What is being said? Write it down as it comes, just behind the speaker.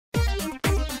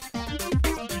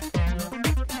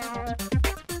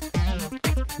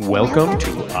Welcome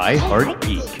to I Heart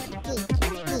Geek.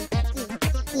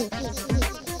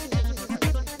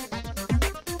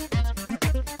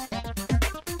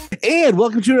 And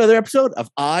welcome to another episode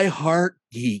of I Heart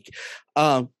Geek.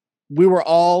 We were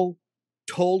all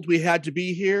told we had to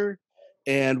be here,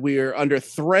 and we are under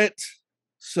threat,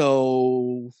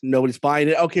 so nobody's buying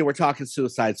it. Okay, we're talking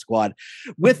Suicide Squad.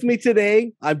 With me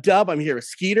today, I'm Dub. I'm here with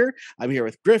Skeeter. I'm here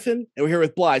with Griffin, and we're here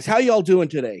with Blythe. How y'all doing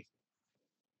today?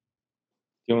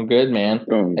 Doing good, man.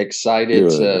 Excited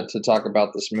to talk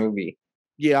about this movie.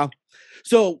 Yeah.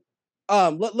 So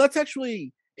let's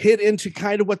actually hit into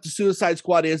kind of what the Suicide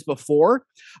Squad is before.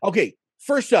 Okay,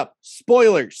 first up,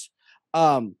 spoilers.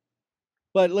 But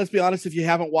let's be honest, if you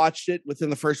haven't watched it within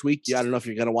the first week, I don't know if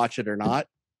you're going to watch it or not.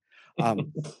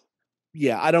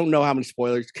 Yeah, I don't know how many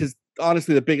spoilers, because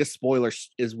honestly, the biggest spoiler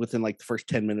is within like the first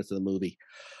 10 minutes of the movie.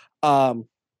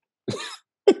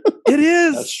 It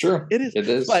is. That's true. It is. It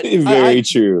is. But very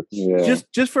true. Yeah.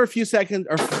 Just for a few seconds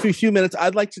or a few minutes,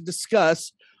 I'd like to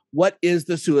discuss what is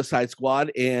the Suicide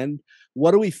Squad and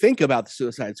what do we think about the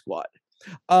Suicide Squad.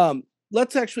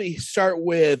 Let's actually start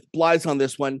with Blythe on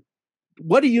this one.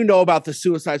 What do you know about the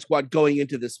Suicide Squad going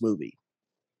into this movie?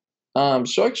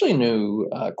 So I actually knew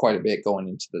quite a bit going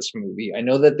into this movie. I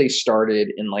know that they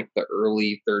started in like the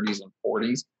early 30s and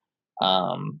 40s.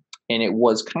 And it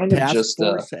was kind of Task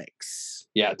Force X.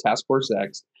 Yeah, Task Force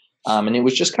X. And it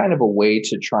was just kind of a way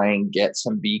to try and get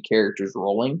some B characters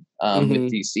rolling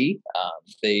with DC.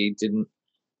 They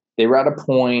were at a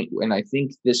point, and I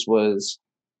think this was,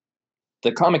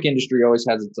 the comic industry always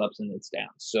has its ups and its downs.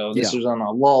 So this was on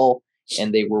a lull,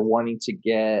 and they were wanting to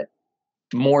get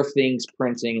more things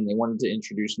printing, and they wanted to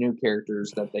introduce new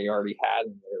characters that they already had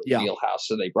in their wheelhouse.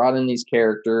 So they brought in these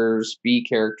characters, B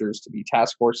characters, to be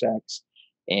Task Force X,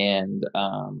 and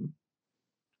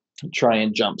try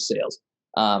and jump sales.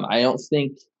 I don't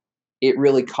think it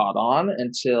really caught on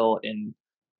until, and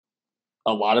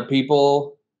a lot of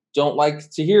people don't like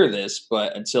to hear this,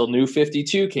 but until New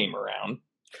 52 came around,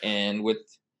 and with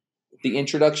the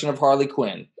introduction of Harley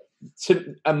Quinn.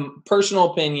 To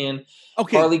personal opinion,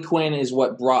 Harley Quinn is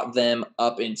what brought them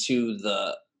up into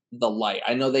the light.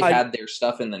 I know they had their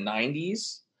stuff in the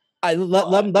 90s.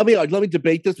 Let me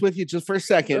debate this with you just for a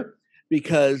second. Sure.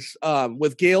 Because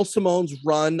with Gail Simone's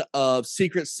run of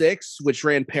Secret Six, which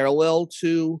ran parallel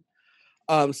to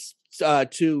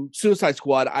Suicide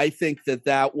Squad, I think that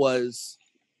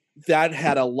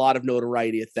had a lot of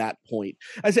notoriety at that point.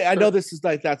 I know this is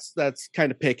like that's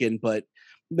kind of picking, but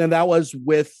then that was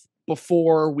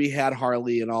before we had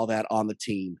Harley and all that on the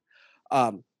team.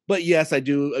 But yes, I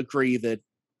do agree that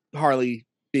Harley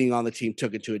being on the team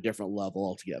took it to a different level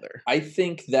altogether. I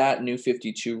think that New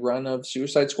 52 run of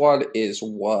Suicide Squad is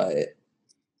what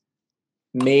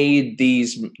made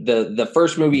the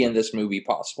first movie and this movie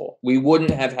possible. We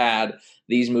wouldn't have had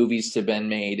these movies to been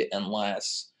made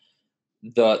unless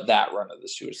that run of the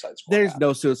Suicide Squad. There's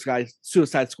no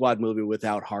Suicide Squad movie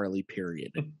without Harley,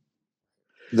 period.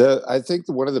 I think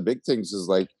one of the big things is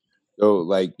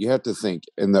you have to think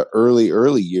in the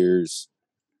early years,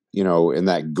 in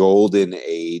that golden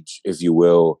age, if you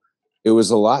will, it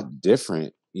was a lot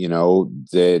different,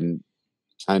 than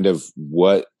kind of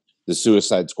what the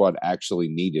Suicide Squad actually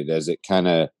needed, as it kind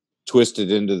of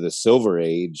twisted into the Silver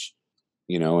Age,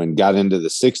 and got into the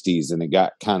 60s, and it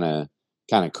got kind of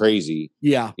crazy.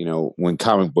 Yeah. When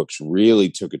comic books really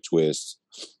took a twist,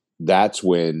 that's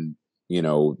when,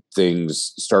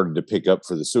 things started to pick up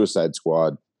for the Suicide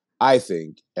Squad, I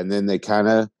think. And then they kind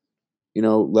of,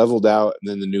 leveled out,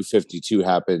 and then the New 52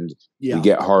 happened. Yeah. We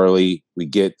get Harley, we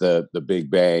get the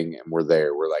big bang, and we're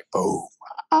there. We're like, boom.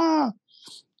 Ah.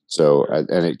 So,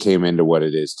 and it came into what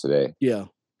it is today. Yeah.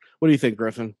 What do you think,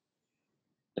 Griffin?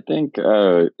 I think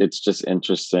it's just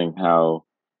interesting how,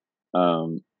 I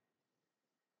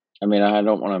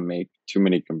don't want to make too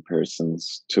many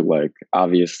comparisons to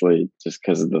obviously just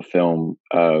because of the film,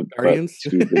 Guardians?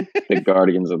 but to the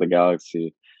Guardians of the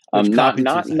Galaxy. Not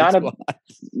about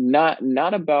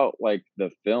the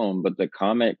film, but the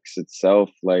comics itself.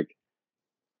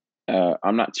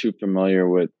 I'm not too familiar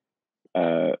with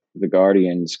the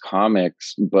Guardians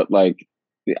comics, but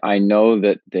I know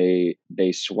that they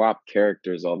swap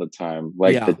characters all the time.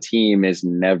 The team is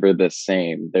never the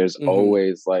same. There's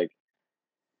always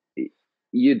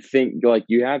you'd think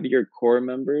you have your core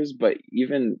members, but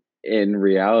even in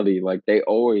reality, they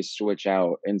always switch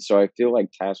out. And so I feel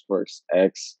like Task Force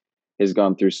X has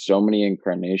gone through so many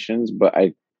incarnations, but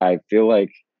I feel at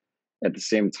the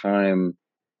same time,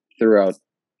 throughout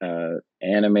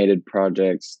animated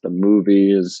projects, the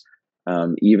movies,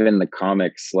 even the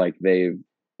comics, they've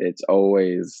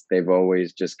always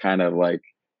just kind of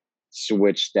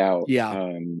switched out. Yeah.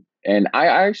 And I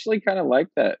actually kind of like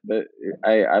that.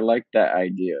 I like that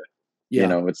idea. Yeah. You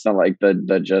know, it's not like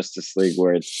the Justice League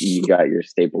where you got your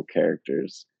staple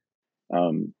characters.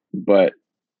 But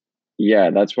yeah,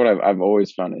 that's what I've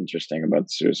always found interesting about the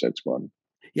Suicide Squad.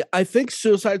 Yeah, I think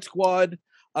Suicide Squad,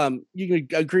 you can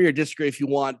agree or disagree if you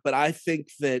want, but I think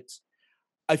that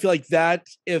I feel like that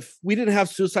if we didn't have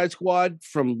Suicide Squad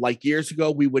from like years ago,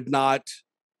 we would not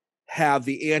have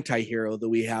the anti-hero that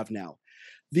we have now.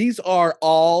 These are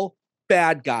all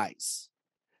bad guys.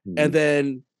 And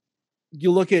then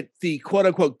you look at the quote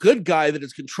unquote good guy that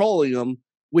is controlling them,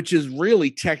 which is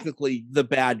really technically the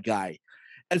bad guy.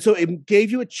 And so it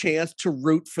gave you a chance to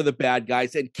root for the bad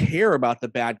guys and care about the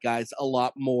bad guys a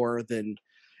lot more than,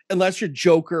 unless you're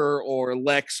Joker or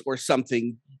Lex or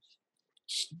something,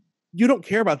 you don't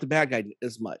care about the bad guy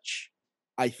as much,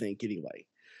 I think, anyway.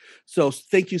 So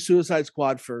thank you, Suicide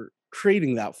Squad, for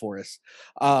creating that for us.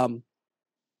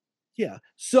 Yeah.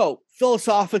 So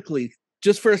philosophically,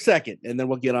 just for a second, and then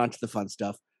we'll get on to the fun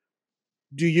stuff.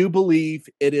 Do you believe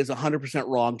it is 100%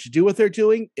 wrong to do what they're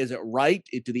doing? Is it right?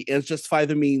 Do the ends justify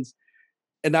the means?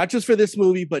 And not just for this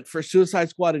movie, but for Suicide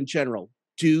Squad in general.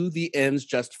 Do the ends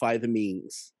justify the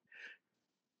means?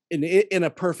 In a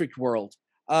perfect world.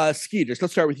 Skeeters,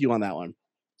 let's start with you on that one.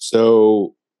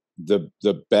 So the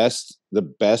best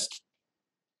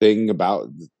thing about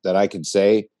that I can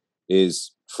say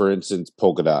is, for instance,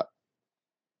 Polka Dot.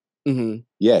 Mm-hmm.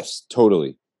 Yes,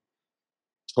 totally.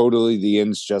 The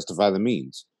ends justify the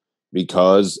means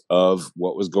because of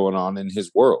what was going on in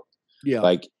his world. Yeah.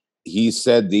 Like he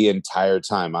said the entire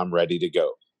time, I'm ready to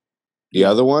go. The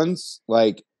other ones,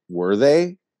 like, were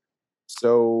they?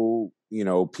 So, you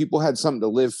know, people had something to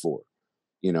live for,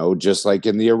 you know, just like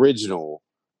in the original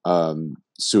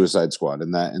Suicide Squad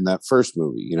in that first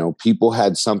movie, you know, people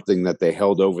had something that they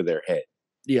held over their head.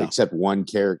 Yeah. Except one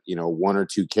character, you know, one or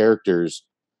two characters,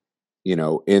 you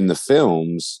know, in the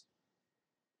films,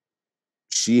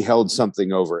 she held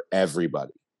something over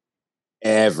everybody.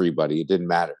 It didn't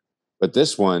matter. But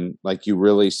this one, like, you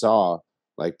really saw,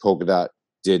 like, Polka Dot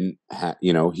didn't have,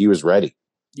 you know, he was ready.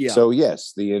 Yeah. So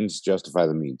yes, the ends justify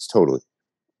the means. Totally.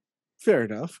 Fair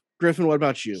enough. Griffin, what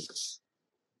about you?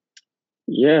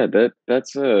 Yeah,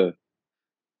 that's a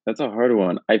hard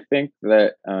one. I think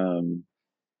that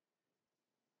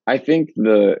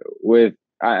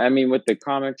I mean, with the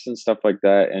comics and stuff like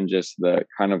that, and just the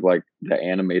kind of like the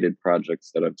animated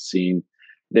projects that I've seen,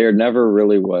 there never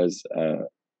really was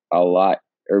a lot,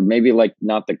 or maybe like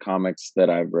not the comics that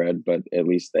I've read, but at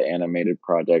least the animated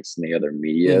projects and the other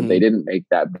media. Mhm. They didn't make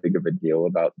that big of a deal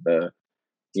about the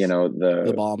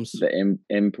bombs, the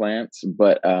implants,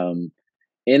 but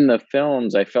in the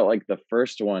films, I felt like the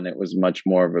first one, it was much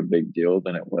more of a big deal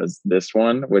than it was this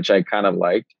one, which I kind of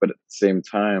liked. But at the same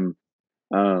time,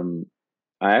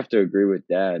 I have to agree with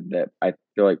Dad that I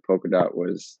feel like Polka Dot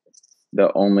was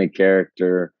the only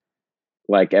character.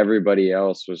 Like everybody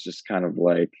else was just kind of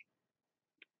like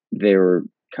they were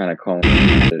kind of calling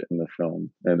it in the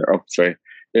film. And sorry,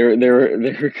 they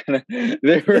were kind of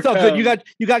they were. It's all good. You got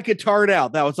guitared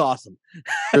out. That was awesome.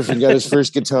 Griffin got his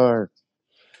first guitar.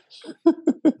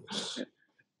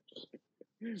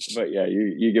 But yeah,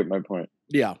 you get my point.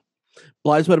 Yeah.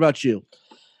 Blythe, what about you?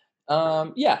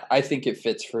 Yeah, I think it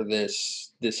fits for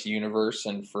this universe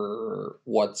and for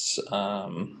what's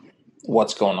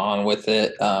going on with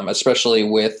it, especially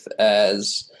with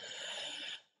as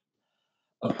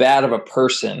bad of a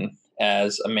person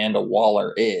as Amanda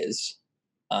Waller is.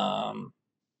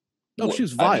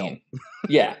 She's vile. I mean,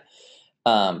 yeah,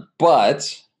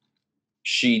 but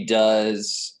she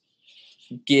does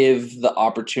give the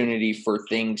opportunity for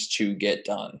things to get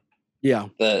done. Yeah,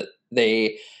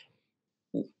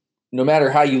 no matter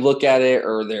how you look at it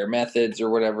or their methods or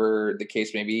whatever the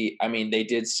case may be, I mean, they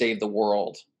did save the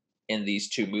world in these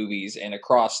two movies, and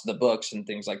across the books and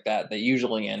things like that, they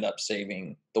usually end up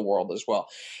saving the world as well,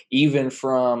 even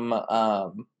from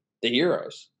the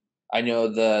heroes. I know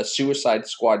the Suicide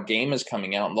Squad game is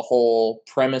coming out, and the whole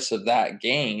premise of that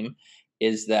game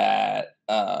is that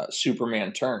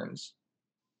Superman turns,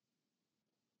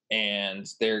 and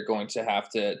they're going to have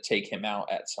to take him out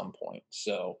at some point.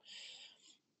 So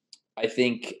I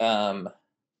think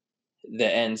the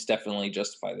ends definitely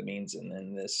justify the means, and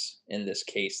in this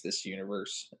case, this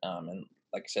universe, and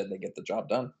like I said, they get the job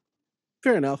done.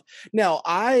 Fair enough. Now,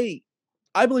 I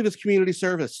believe it's community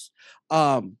service.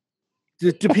 Do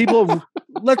people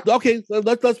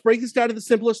let's break this down to the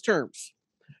simplest terms.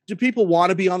 Do people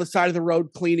want to be on the side of the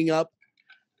road cleaning up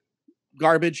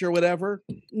garbage or whatever?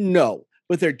 No,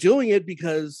 but they're doing it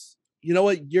because, you know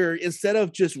what, you're, instead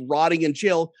of just rotting in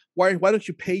jail, why don't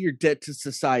you pay your debt to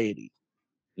society?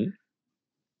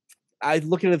 I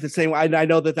look at it the same way. I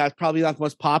know that that's probably not the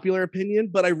most popular opinion,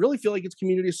 but I really feel like it's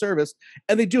community service,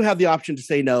 and they do have the option to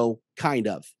say no, kind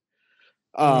of.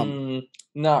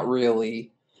 Not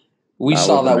really. We Not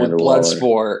saw with that with Amanda Waller.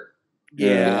 Bloodsport.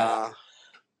 Yeah.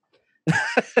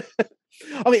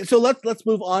 Okay, so let's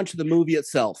move on to the movie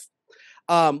itself.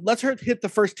 Let's hit the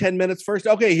first 10 minutes first.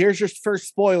 Okay, here's your first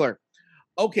spoiler.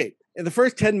 Okay, in the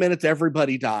first 10 minutes,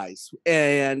 everybody dies.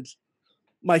 And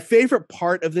my favorite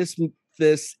part of this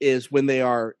is when they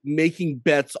are making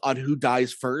bets on who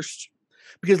dies first.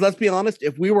 Because let's be honest,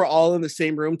 if we were all in the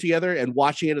same room together and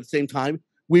watching it at the same time,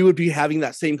 we would be having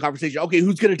that same conversation. Okay,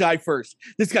 who's going to die first?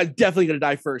 This guy's definitely going to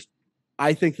die first.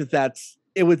 I think that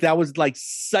was like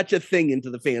such a thing into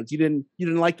the fans. You didn't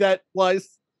like that,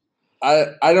 Wise?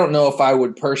 I don't know if I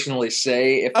would personally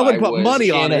say if I wouldn't put was money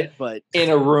on it, but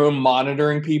in a room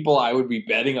monitoring people, I would be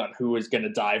betting on who was going to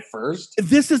die first.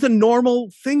 This is a normal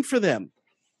thing for them.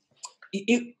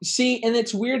 See, and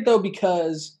it's weird though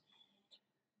because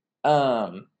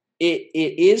it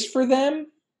is for them,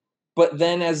 but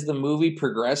then as the movie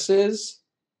progresses,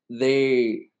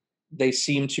 they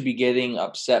seem to be getting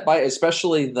upset by it,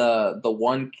 especially the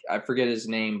one, I forget his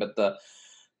name, but the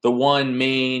one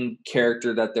main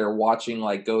character that they're watching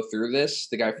like go through this,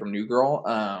 the guy from New Girl,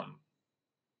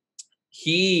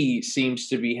 he seems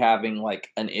to be having like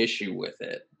an issue with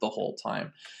it the whole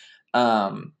time.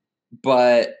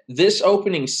 But this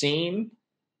opening scene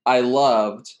I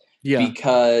loved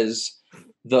because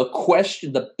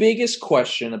the biggest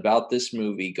question about this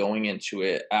movie going into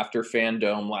it after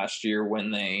Fandom last year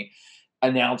when they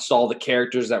announced all the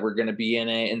characters that were going to be in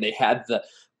it and they had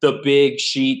the big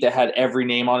sheet that had every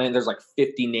name on it. There's like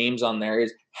 50 names on there.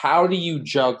 Is how do you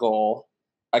juggle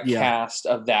a cast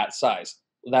of that size?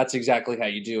 That's exactly how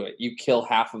you do it. You kill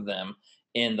half of them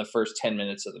in the first 10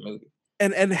 minutes of the movie.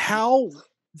 And how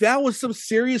that was some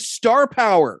serious star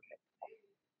power.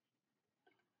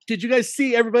 Did you guys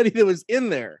see everybody that was in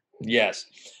there? Yes.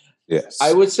 Yes.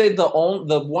 I would say the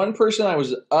one person I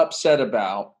was upset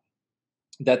about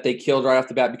that they killed right off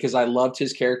the bat because I loved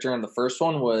his character in the first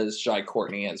one was Jai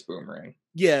Courtney as Boomerang.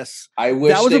 Yes. I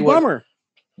wish that was a bummer.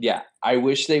 Yeah, I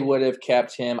wish they would have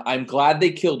kept him. I'm glad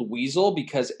they killed Weasel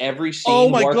because every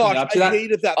scene working up to that,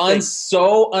 hated that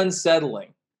so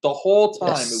unsettling. The whole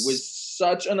time it was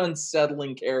such an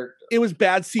unsettling character. It was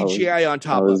bad CGI on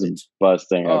top of it. I was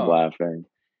busting up laughing.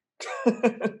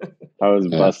 I was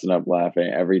busting up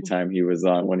laughing every time he was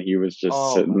on when he was just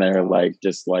sitting there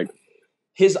just like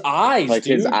his eyes, like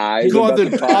dude. his eyes going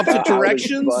the opposite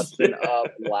directions. Busting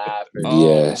up laughing.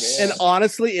 Yes. And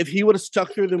honestly, if he would have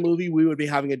stuck through the movie, we would be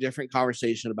having a different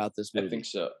conversation about this movie. I think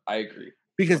so. I agree.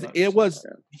 Because it was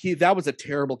that was a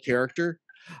terrible character.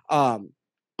 And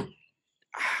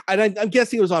I'm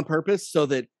guessing it was on purpose so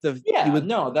that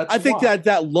I think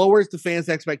that lowers the fans'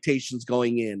 expectations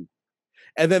going in.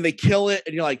 And then they kill it,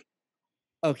 and you're like,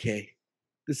 okay,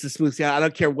 this is smooth. I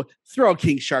don't care what. Throw a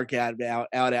King Shark out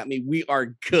at me. We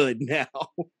are good now.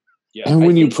 Yeah. And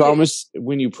when you promise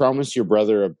your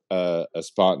brother a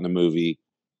spot in the movie,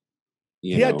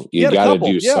 you got to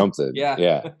do something. Yeah.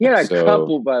 Yeah, a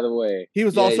couple, by the way. He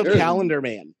was also Calendar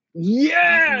Man.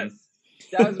 Yes,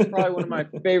 that was probably one of my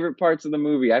favorite parts of the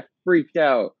movie. I freaked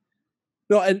out.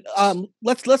 No, and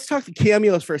let's talk the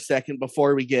cameos for a second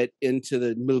before we get into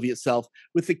the movie itself.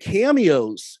 With the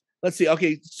cameos, let's see.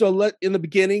 Okay, so in the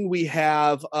beginning we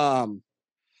have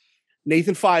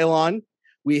Nathan Filon.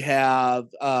 We have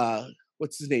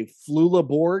what's his name, Flula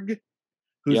Borg,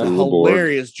 who's a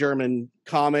hilarious German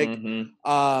comic.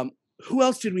 Mm-hmm. Who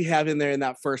else did we have in there in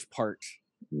that first part?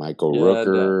 Michael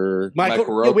Rooker. Michael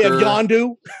Rooker. Yeah, we have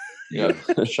Yondu. Yeah,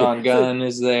 Sean Gunn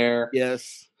is there.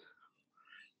 Yes.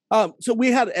 So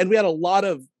we had a lot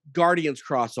of Guardians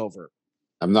crossover.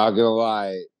 I'm not gonna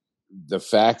lie, the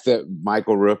fact that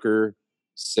Michael Rooker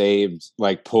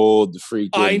pulled the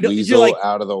freaking Weasel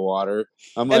out of the water.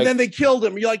 And then they killed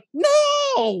him. You're like,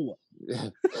 no.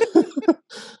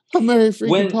 I'm Mary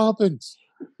freaking Poppins.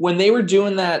 When they were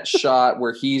doing that shot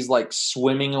where he's like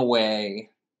swimming away,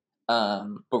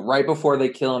 but right before they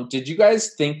kill him, did you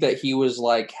guys think that he was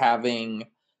like having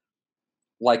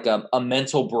like a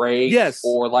mental break? Yes.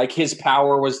 Or like his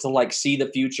power was to like see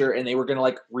the future and they were gonna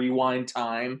like rewind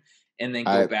time and then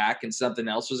go back and something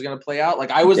else was gonna play out? Like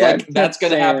I was that's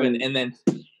gonna happen, and then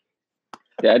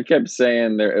Dad kept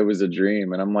saying it was a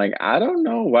dream, and I'm like, I don't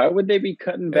know. Why would they be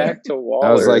cutting back to Waller?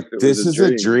 I was like, this is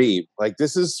a dream. Like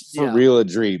this is for real a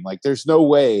dream. Like there's no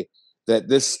way that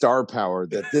this star power,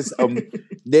 that this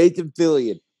Nathan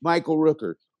Fillion, Michael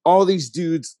Rooker, all these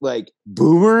dudes like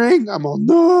Boomerang. I'm all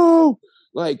no.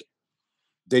 Like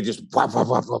they just whap, whap,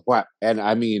 whap, whap, whap. And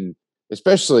I mean,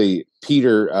 especially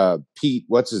Pete,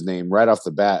 what's his name? Right off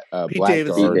the bat, Pete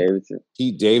Blackguard. Davidson.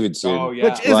 Pete Davidson. Oh yeah,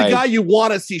 Which is a guy you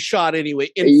want to see shot anyway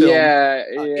in film. Yeah,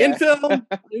 In film.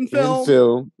 In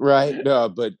film, right? No,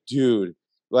 but dude,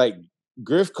 like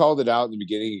Griff called it out in the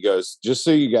beginning. He goes, just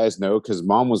so you guys know, because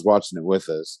Mom was watching it with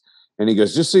us. And he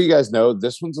goes, just so you guys know,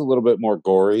 this one's a little bit more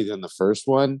gory than the first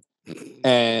one.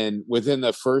 And within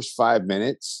the first 5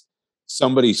 minutes,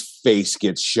 somebody's face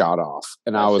gets shot off.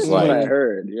 And I was what like, I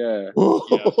heard, yeah.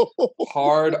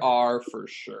 hard R for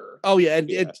sure. Oh yeah,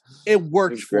 and it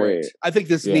worked It's for great. it. I think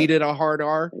this needed a hard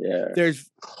R. Yeah. There's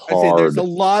hard. a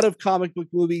lot of comic book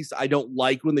movies I don't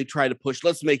like when they try to push,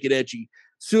 let's make it edgy.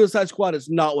 Suicide Squad is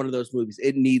not one of those movies.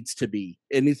 It needs to be.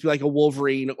 It needs to be like a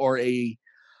Wolverine or a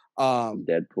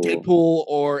Deadpool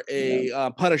or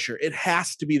a Punisher. It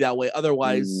has to be that way.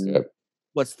 Otherwise,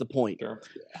 what's the point? Sure.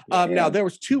 Now there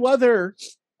was 2 other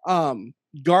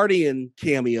Guardian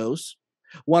cameos.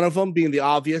 One of them being the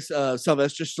obvious,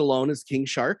 Sylvester Stallone as King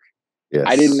Shark. Yes.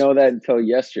 I didn't know that until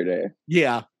yesterday.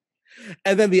 Yeah.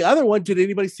 And then the other one, did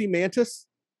anybody see Mantis?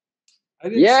 I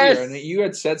didn't see her. And you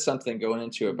had said something going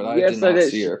into it, but I did not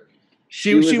see her.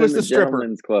 She was the stripper.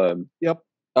 Gentleman's Club. Yep.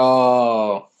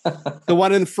 Oh. The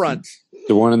one in front.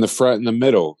 The one in the front in the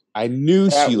middle. I knew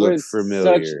she looked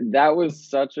familiar. That was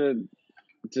such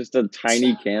just a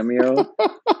tiny cameo.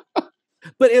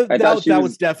 But that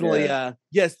was definitely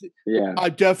yes. Yeah. I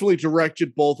definitely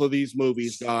directed both of these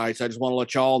movies, guys. I just want to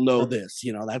let y'all know this.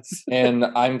 That's and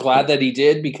I'm glad that he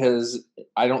did, because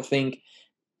I don't think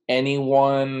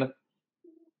anyone,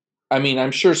 I mean,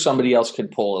 I'm sure somebody else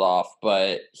could pull it off,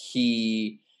 but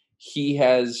he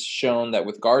has shown that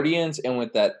with Guardians and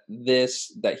with that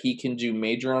he can do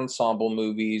major ensemble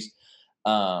movies.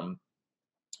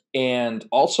 And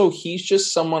also, he's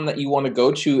just someone that you want to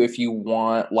go to if you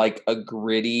want like a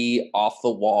gritty, off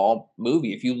the wall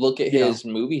movie. If you look at his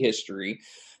movie history,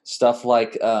 stuff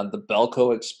like the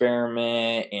Belko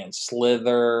Experiment and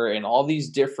Slither and all these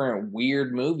different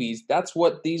weird movies, that's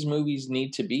what these movies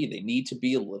need to be. They need to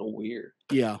be a little weird.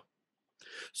 Yeah.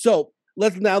 So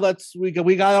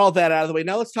we got all that out of the way.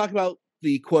 Now let's talk about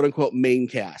the quote unquote main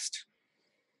cast.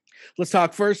 Let's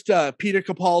talk first. Peter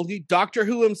Capaldi, Doctor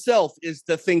Who himself, is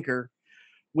the Thinker,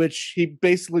 which he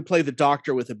basically played the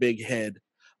Doctor with a big head.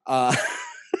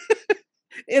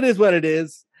 It is what it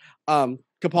is.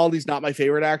 Capaldi's not my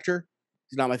favorite actor.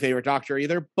 He's not my favorite Doctor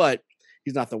either, but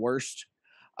he's not the worst.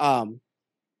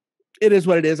 It is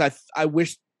what it is. I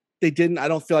wish they didn't. I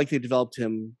don't feel like they developed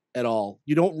him at all.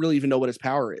 You don't really even know what his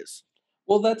power is.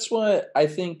 Well, that's what I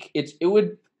think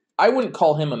I wouldn't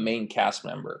call him a main cast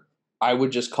member. I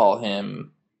would just call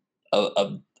him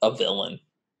a villain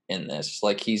in this.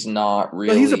 Like, he's not really.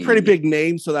 Well, he's a pretty big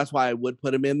name, so that's why I would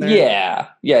put him in there. Yeah.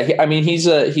 I mean, he's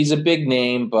a big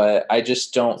name, but I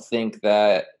just don't think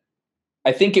that.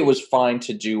 I think it was fine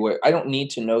to do it. I don't need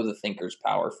to know the Thinker's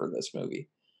power for this movie.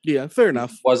 Yeah, fair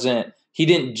enough. He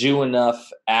didn't do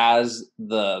enough as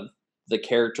the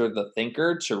character, the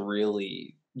Thinker, to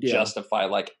really justify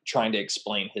like trying to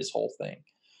explain his whole thing.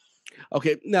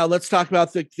 Okay, now let's talk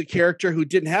about the character who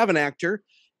didn't have an actor,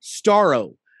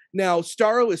 Starro. Now,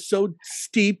 Starro is so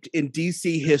steeped in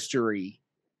DC history.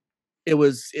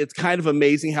 It's kind of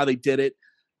amazing how they did it.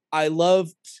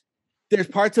 There's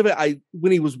parts of it,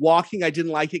 when he was walking, I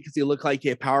didn't like it because he looked like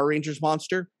a Power Rangers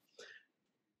monster.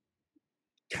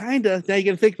 Kind of. Now you're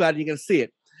going to think about it, you're going to see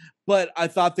it. But I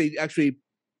thought they actually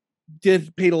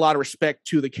paid a lot of respect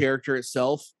to the character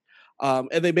itself. And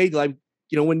they made, like,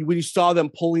 when you saw them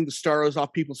pulling the Starros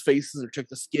off people's faces or took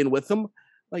the skin with them,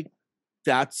 like,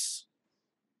 that's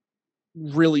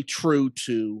really true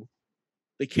to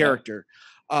the character.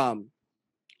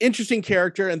 Interesting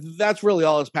character, and that's really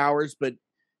all his powers, but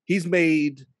he's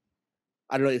made,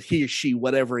 I don't know, he or she,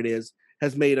 whatever it is,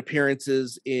 has made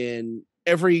appearances in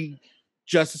every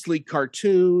Justice League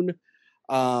cartoon,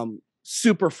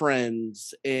 Super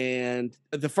Friends, and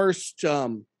the first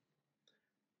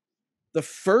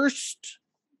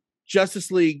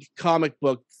Justice League comic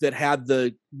book that had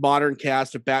the modern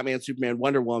cast of Batman, Superman,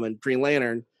 Wonder Woman, Green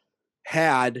Lantern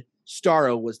had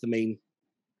Starro was the main,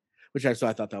 which I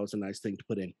thought that was a nice thing to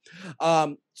put in.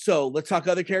 So let's talk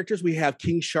other characters. We have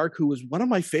King Shark, who was one of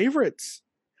my favorites.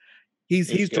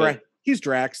 He's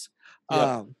Drax.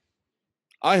 Yep.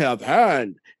 I have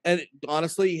hand, and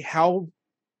honestly, how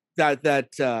that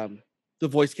the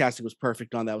voice casting was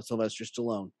perfect on that with Sylvester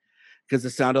Stallone, because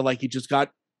it sounded like he just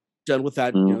got done with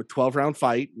that 12-round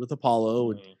fight with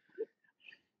Apollo.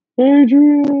 And he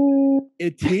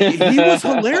was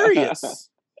hilarious.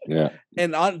 Yeah,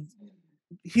 and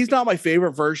he's not my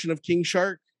favorite version of King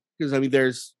Shark, because I mean,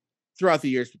 there's throughout the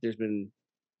years, there's been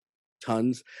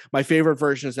tons. My favorite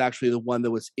version is actually the one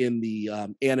that was in the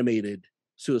animated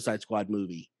Suicide Squad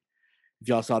movie. If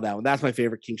y'all saw that one, that's my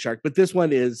favorite King Shark. But this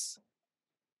one is,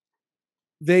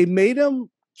 they made him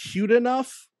cute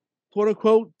enough, quote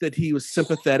unquote, that he was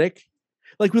sympathetic.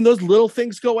 Like when those little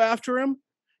things go after him,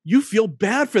 you feel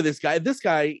bad for this guy. This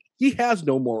guy, he has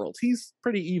no morals. He's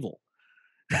pretty evil.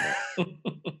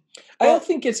 I don't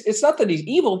think it's not that he's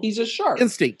evil. He's a shark.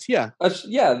 Instinct, yeah.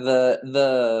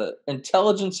 The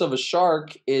intelligence of a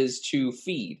shark is to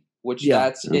feed, which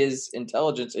that's his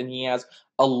intelligence, and he has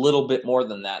a little bit more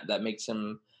than that. That makes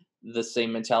him the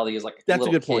same mentality as like a that's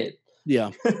little a good kid. point. Yeah.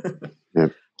 Yeah.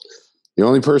 The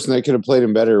only person that could have played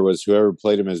him better was whoever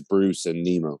played him as Bruce and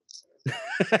Nemo.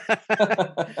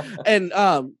 And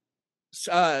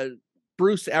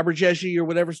Bruce Abergegi or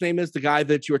whatever his name is, the guy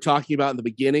that you were talking about in the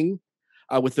beginning,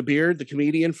 with the beard, the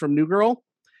comedian from New Girl,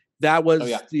 that was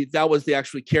the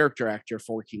actually character actor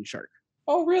for King Shark.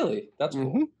 Oh, really? That's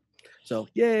cool. So,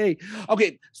 yay!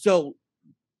 Okay, so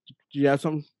do you have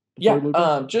something?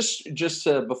 Just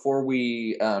before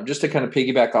we just to kind of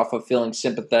piggyback off of feeling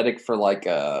sympathetic for like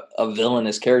a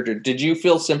villainous character. Did you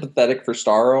feel sympathetic for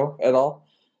Starro at all?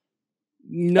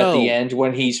 No. At the end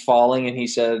when he's falling and he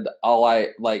said,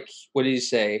 what did he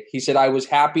say? He said, I was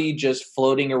happy just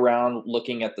floating around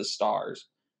looking at the stars.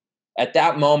 At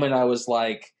that moment, I was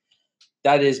like,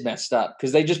 that is messed up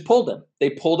because they just pulled him.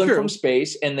 They pulled him from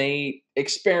space and they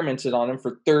experimented on him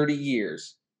for 30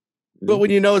 years. But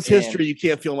when you know his history, you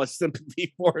can't feel much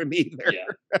sympathy for him either.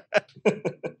 Yeah.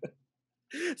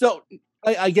 So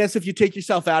I guess if you take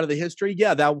yourself out of the history,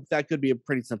 that could be a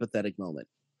pretty sympathetic moment.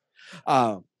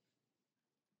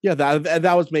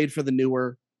 That was made for the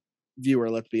newer viewer.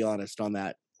 Let's be honest on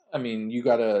that. I mean, you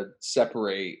got to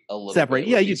separate a little bit.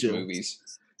 Yeah, with you these do. Movies.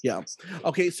 Yeah.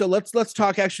 Okay, so let's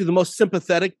talk actually the most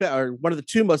sympathetic, or one of the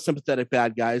two most sympathetic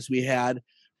bad guys. We had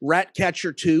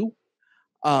Ratcatcher 2.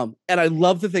 And I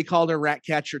love that they called her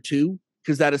Ratcatcher 2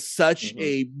 because that is such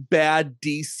a bad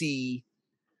DC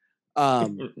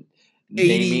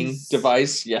naming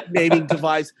device. Yeah. Naming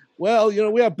device. Well,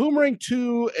 we have Boomerang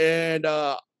 2 and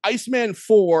Iceman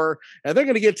 4, and they're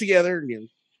going to get together.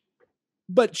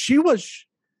 But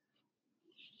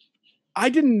I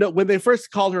didn't know when they first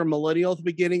called her a millennial at the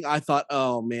beginning. I thought,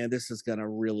 oh man, this is going to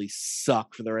really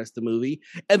suck for the rest of the movie.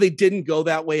 And they didn't go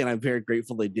that way. And I'm very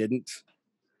grateful they didn't.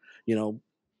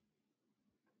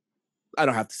 I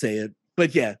don't have to say it,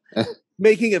 but yeah,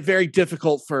 making it very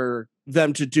difficult for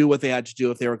them to do what they had to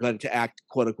do if they were going to act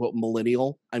quote unquote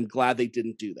millennial. I'm glad they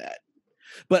didn't do that.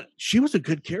 But she was a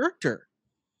good character.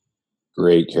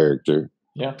 Great character.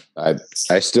 Yeah.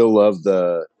 I still love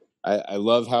I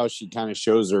love how she kind of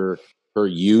shows her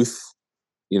youth,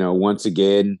 once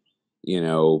again,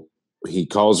 he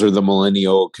calls her the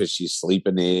millennial because she's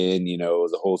sleeping in,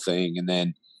 the whole thing. And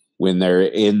then when they're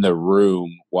in the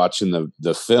room watching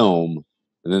the film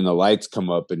and then the lights come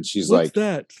up and she's what's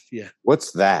that? Yeah.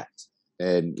 What's that?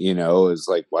 And, it's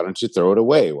like, why don't you throw it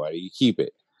away? Why do you keep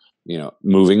it?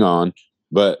 Moving on.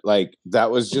 But like,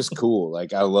 that was just cool.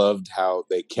 Like, I loved how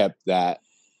they kept that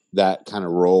kind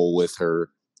of role with her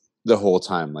the whole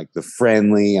time. Like the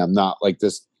friendly, I'm not like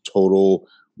this total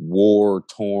war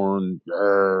torn.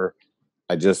 I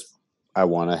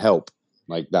want to help.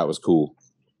 Like, that was cool.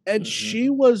 And she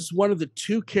was one of the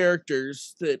two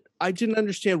characters that I didn't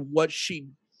understand what she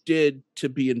did to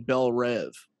be in Belle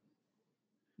Rev.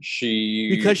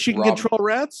 Because she can control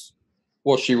rats?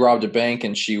 Well, she robbed a bank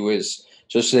and she was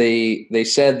just they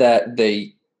said that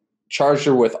they charged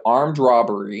her with armed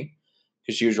robbery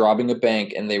because she was robbing a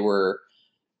bank and they were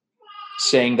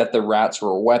saying that the rats were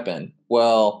a weapon.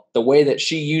 Well, the way that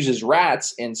she uses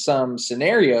rats in some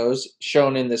scenarios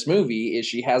shown in this movie is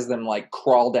she has them like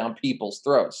crawl down people's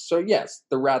throats. So yes,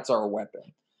 the rats are a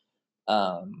weapon.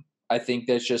 I think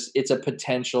it's a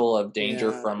potential of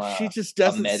danger from she just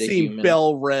doesn't seem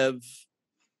Belle Rev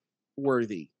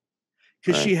worthy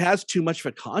because she has too much of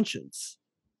a conscience.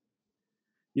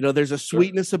 There's a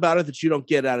sweetness about it that you don't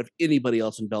get out of anybody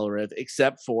else in Belle Rev,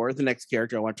 except for the next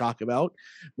character I want to talk about,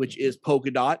 which is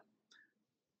Polka Dot.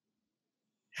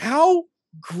 How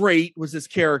great was this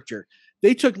character?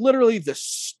 They took literally the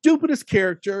stupidest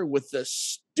character with the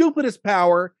stupidest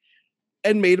power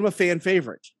and made him a fan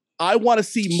favorite. I want to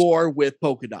see more with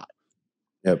Polka Dot.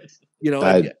 Yep. You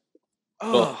won't.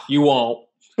 You won't.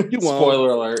 Spoiler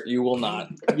alert, you will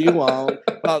not. You won't.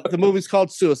 The movie's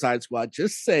called Suicide Squad,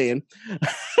 just saying.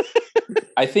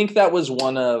 I think that was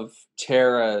one of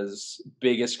Tara's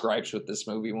biggest gripes with this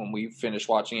movie when we finished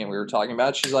watching it. We were talking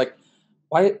about it. She's like,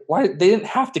 why they didn't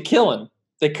have to kill him.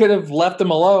 They could have left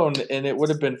him alone and it would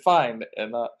have been fine.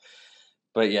 And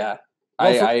but yeah,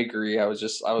 I agree. I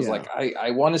was Yeah. like,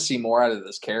 I want to see more out of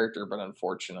this character, but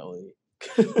unfortunately.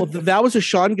 Well, that was a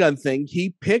Sean Gunn thing.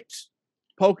 He picked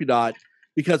Polka Dot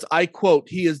because I quote,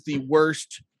 he is the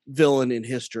worst villain in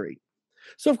history.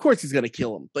 So of course he's going to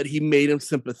kill him, but he made him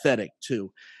sympathetic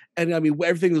too. And I mean,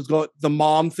 everything was going, the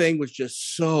mom thing was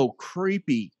just so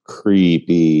creepy.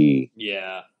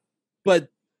 Yeah. But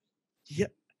yeah.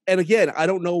 And again, I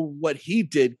don't know what he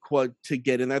did to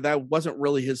get in there. That wasn't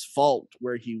really his fault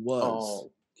where he was.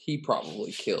 Oh, he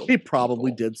probably killed. He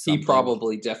probably did something. He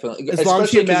probably definitely, as long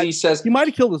especially because he says he might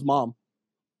have killed his mom.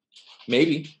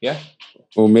 Maybe, yeah.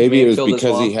 Well, maybe it was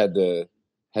because he had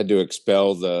to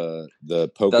expel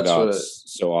the polka dots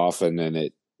so often, and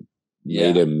it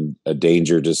made him a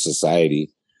danger to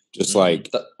society. Just like,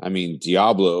 I mean,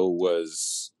 Diablo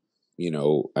was,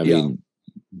 I mean,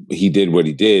 he did what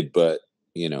he did, but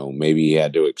maybe he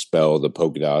had to expel the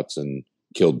polka dots and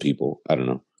killed people. I don't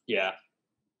know. Yeah.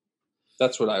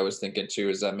 That's what I was thinking too,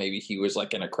 is that maybe he was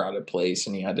like in a crowded place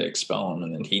and he had to expel them,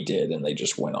 and then he did, and they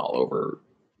just went all over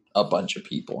a bunch of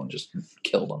people and just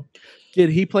killed them.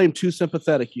 Did he play him too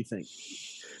sympathetic, you think?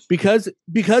 Because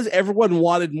everyone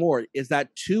wanted more. Is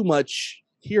that too much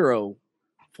hero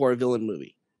for a villain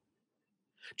movie?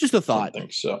 Just a thought. I don't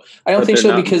think so. I don't think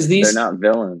so because they're not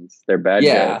villains. They're bad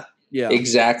guys. Yeah,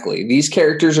 exactly. These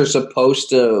characters are supposed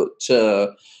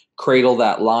to cradle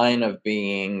that line of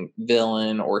being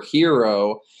villain or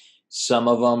hero. Some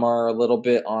of them are a little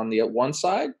bit on the one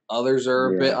side. Others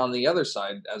are a bit on the other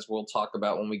side, as we'll talk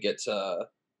about when we get to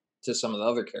some of the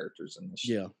other characters in this.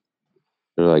 Yeah.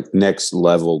 They're like next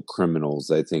level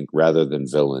criminals, I think, rather than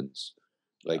villains.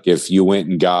 Like if you went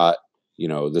and got,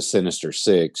 the Sinister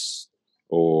Six,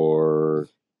 or,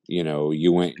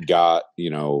 you went and got,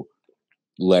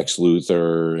 Lex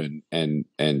Luthor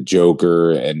and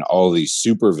Joker and all these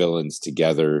super villains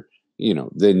together,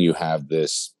 then you have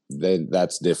this. Then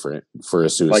that's different for a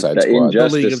Suicide like the Squad.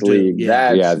 Injustice League.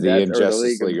 The Injustice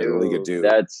League or the League of Doom.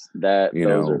 Those are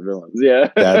villains. Yeah.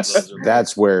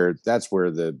 That's where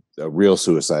the real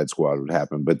Suicide Squad would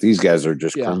happen. But these guys are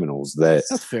just criminals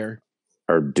that's fair.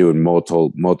 Are doing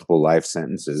multiple life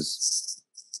sentences.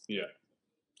 Yeah.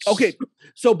 Okay.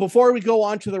 So before we go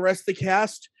on to the rest of the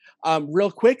cast, real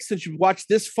quick, since you've watched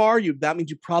this far, that means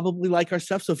you probably like our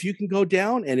stuff. So if you can go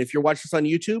down, and if you're watching this on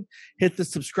YouTube, hit the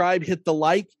subscribe, hit the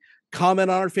like,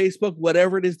 comment on our Facebook,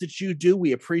 whatever it is that you do,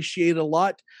 we appreciate it a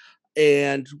lot.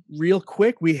 And real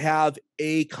quick, we have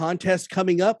a contest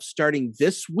coming up starting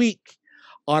this week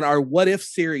on our What If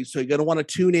series. So you're going to want to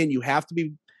tune in. You have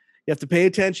to pay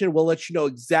attention. We'll let you know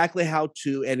exactly how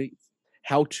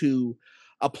to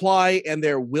apply, and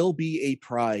there will be a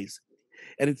prize.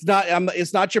 And it's not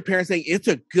your parents saying it's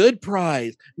a good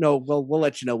prize. No, we'll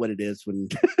let you know what it is when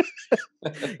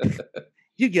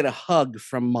you get a hug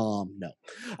from mom. No,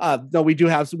 we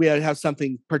have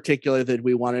something particular that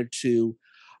we wanted to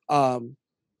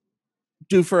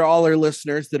do for all our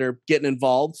listeners that are getting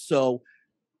involved. So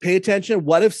pay attention.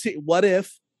 What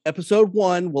if episode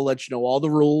 1? We'll let you know all the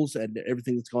rules and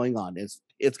everything that's going on.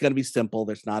 It's going to be simple.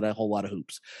 There's not a whole lot of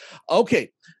hoops.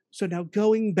 Okay. So now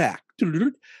going back,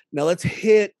 now let's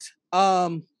hit.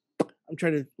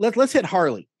 Let's hit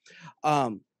Harley.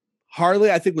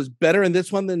 Harley, I think, was better in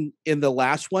this one than in the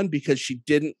last one because she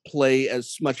didn't play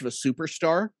as much of a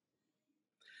superstar.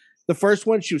 The first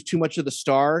one, she was too much of the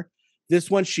star. This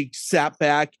one, she sat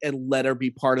back and let her be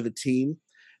part of the team.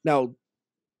 Now,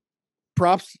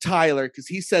 props to Tyler because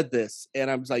he said this,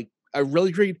 and I was like, I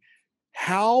really agreed.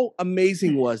 How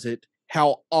amazing was it?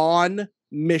 How on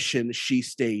mission she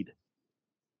stayed.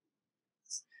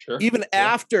 Sure. Even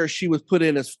after she was put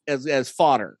in as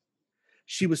fodder,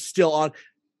 she was still on,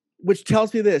 which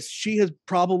tells me this. She has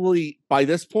probably, by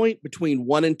this point, between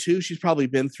 1 and 2, she's probably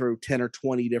been through 10 or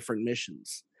 20 different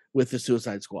missions with the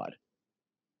Suicide Squad.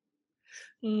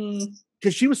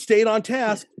 Because she was staying on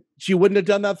task. She wouldn't have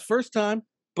done that the first time.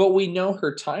 But we know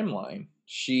her timeline.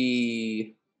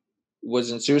 She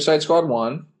was in Suicide Squad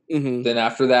 1. Mm-hmm. Then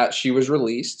after that, she was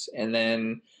released. And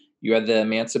then you had the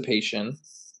emancipation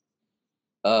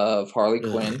of Harley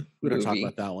Quinn. We don't talk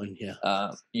about that one.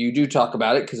 Yeah. You do talk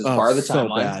about it because it's part of the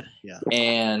timeline. So bad. Yeah.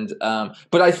 And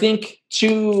but I think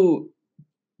to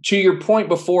your point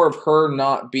before of her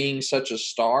not being such a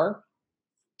star,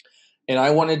 and I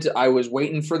was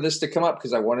waiting for this to come up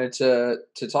because I wanted to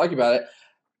talk about it.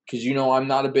 Because I'm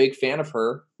not a big fan of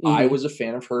her. Mm-hmm. I was a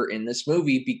fan of her in this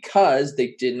movie because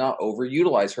they did not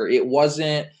overutilize her. It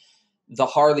wasn't the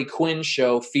Harley Quinn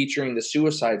show featuring the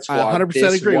Suicide Squad. I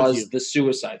 100% agree with you. This was the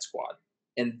Suicide Squad,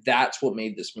 and that's what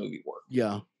made this movie work.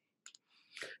 Yeah,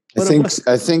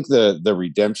 I think the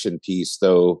redemption piece,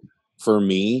 though, for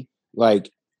me,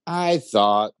 like I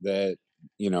thought that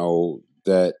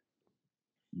that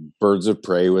Birds of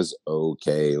Prey was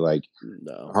okay. Like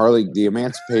No. Harley, the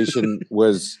Emancipation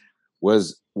was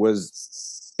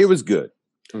it was good.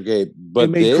 Okay, but it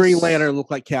made this, Green Lantern look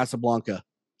like Casablanca.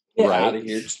 Get Right. out of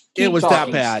here. It was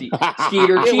that bad.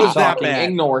 Skeeter, It keep was that talking. bad.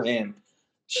 Ignore him.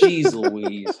 Jeez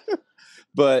Louise.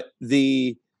 but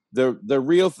the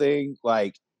real thing,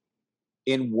 like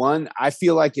I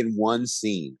feel like in one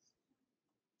scene,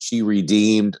 she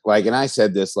redeemed, like, and I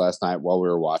said this last night while we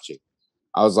were watching.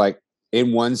 I was like,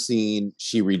 in one scene,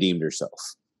 she redeemed herself.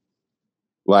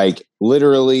 Like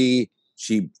literally,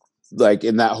 she, like,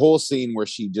 in that whole scene where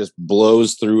she just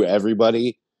blows through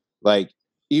everybody, like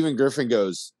even Griffin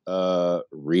goes,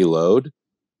 reload,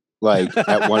 like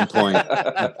at one point.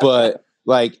 But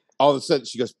like all of a sudden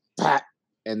she goes, pat,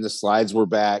 and the slides were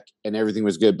back and everything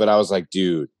was good. But I was like,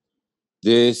 dude,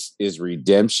 this is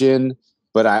redemption.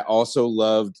 But I also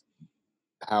loved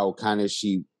how kind of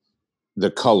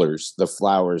the colors, the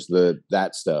flowers,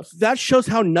 that stuff. That shows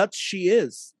how nuts she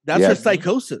is. That's her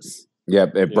psychosis.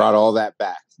 Yep, it brought all that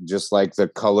back. Just like the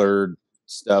colored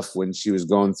stuff when she was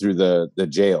going through the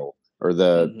jail or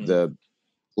the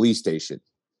police station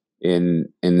in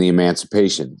the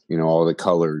Emancipation. All the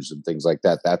colors and things like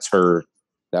that.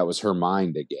 That was her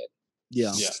mind again.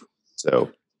 Yeah.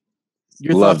 So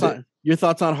your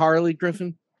thoughts on Harley,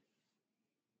 Griffin?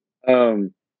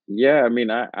 Yeah, I mean,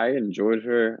 I enjoyed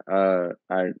her.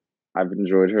 I've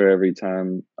enjoyed her every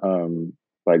time.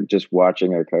 Like just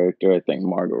watching her character. I think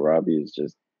Margot Robbie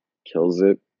just kills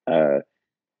it.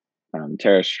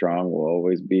 Tara Strong will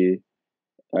always be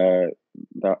my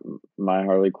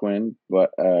Harley Quinn,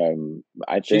 but I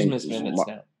think she's Miss Minutes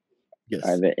now. Yes.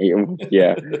 I think,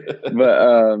 yeah,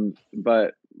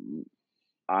 but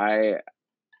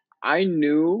I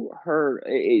knew her.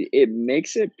 It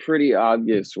makes it pretty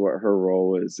obvious what her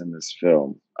role is in this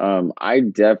film. I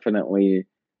definitely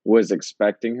was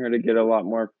expecting her to get a lot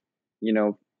more,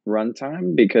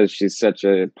 runtime because she's such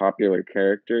a popular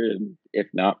character, and if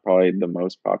not, probably the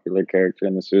most popular character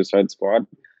in the Suicide Squad.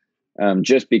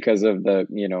 Just because of the,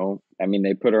 I mean,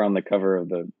 they put her on the cover of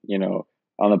the,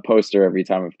 on the poster every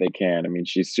time if they can. I mean,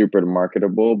 she's super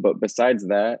marketable. But besides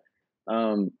that,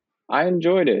 I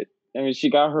enjoyed it. I mean, she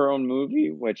got her own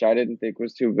movie, which I didn't think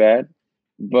was too bad.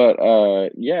 But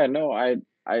yeah, no, I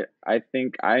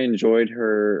think I enjoyed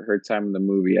her time in the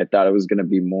movie. I thought it was gonna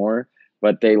be more,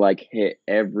 but they like hit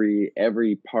every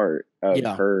part of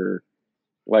her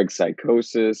like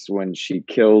psychosis when she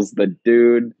kills the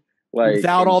dude, like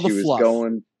without all the she was fluff.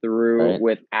 going through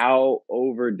without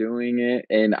overdoing it,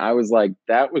 and I was like,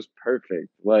 that was perfect.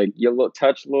 Like you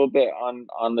touch a little bit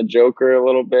on the Joker a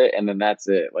little bit, and then that's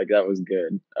it. Like that was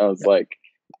good. I was like,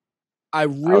 I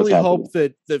really hope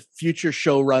that the future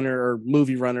showrunner or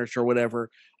movie runners or whatever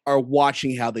are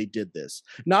watching how they did this.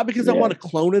 Not because I want a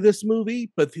clone of this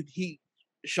movie, but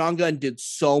Sean Gunn did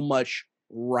so much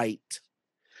right.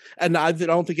 And I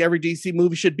don't think every DC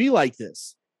movie should be like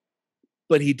this,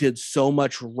 but he did so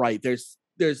much right. There's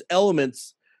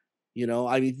elements,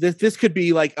 I mean, this could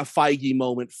be like a Feige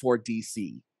moment for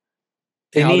DC.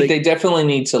 They definitely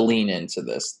need to lean into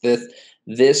this.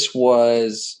 This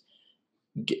was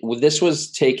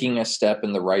taking a step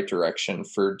in the right direction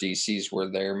for DC's, where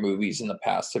their movies in the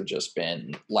past have just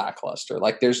been lackluster.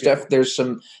 Like there's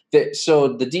some so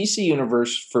the DC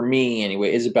universe, for me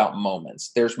anyway, is about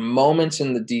moments. There's moments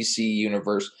in the DC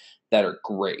universe that are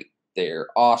great. They're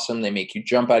awesome. They make you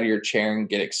jump out of your chair and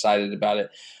get excited about it.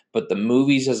 But the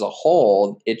movies as a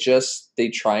whole, they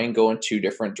try and go in two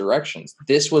different directions.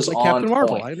 This was like on Captain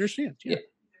Marvel. I understand. Yeah.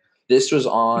 This was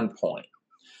on point.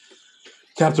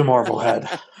 Captain Marvel had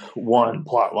one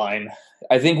plot line.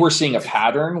 I think we're seeing a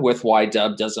pattern with why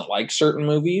Dub doesn't like certain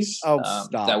movies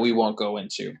that we won't go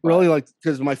into. Really, like,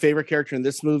 because my favorite character in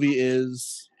this movie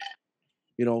is,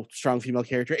 strong female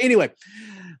character. Anyway,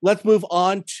 let's move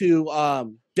on to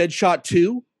Deadshot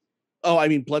 2. Oh, I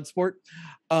mean Bloodsport.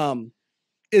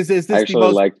 Is this I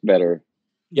actually liked better?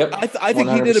 Yep, I think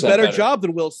he did a better job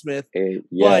than Will Smith. Yeah.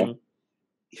 But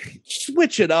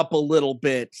switch it up a little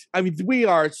bit. I mean, we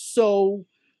are so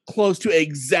close to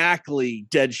exactly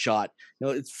Deadshot.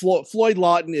 It's Floyd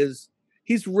Lawton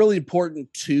he's really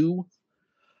important to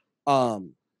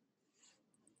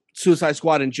Suicide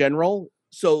Squad in general.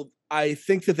 So I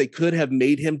think that they could have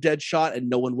made him Deadshot and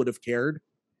no one would have cared.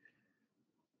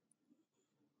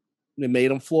 They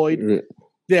made him Floyd. Mm-hmm.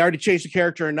 They already changed the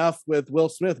character enough with Will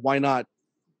Smith. Why not?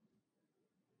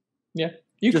 Yeah.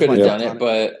 You could have done it,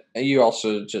 but you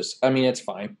also it's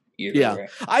fine. Either way.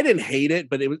 I didn't hate it,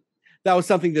 but that was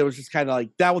something that was just kind of like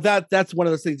that's one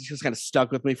of those things that just kind of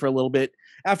stuck with me for a little bit.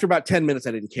 After about 10 minutes,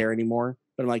 I didn't care anymore.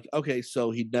 But I'm like, okay, so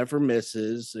he never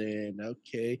misses, and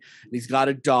okay, and he's got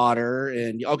a daughter,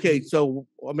 and okay, so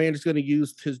Amanda's going to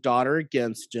use his daughter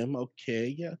against him.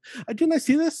 Okay, yeah, didn't I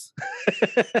see this?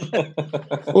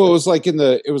 Well, it was like in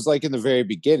the very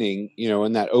beginning,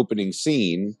 in that opening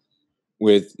scene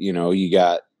with, you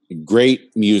got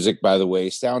great music, by the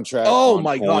way, soundtrack on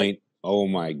point. God. Oh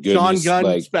my goodness. Sean Gunn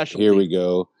like specialty. Here we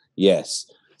go. Yes.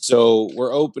 So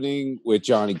we're opening with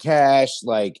Johnny Cash,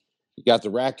 like you got the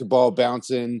racquetball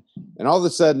bouncing, and all of a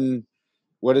sudden,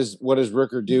 what does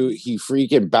Rooker do? He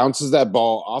freaking bounces that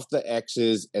ball off the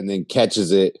X's and then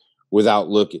catches it without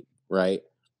looking, right?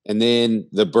 And then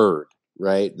the bird,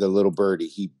 right? The little birdie,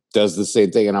 he does the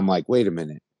same thing. And I'm like, wait a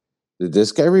minute. Did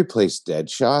this guy replace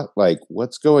Deadshot? Like,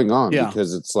 what's going on? Yeah.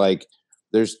 Because it's like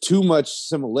there's too much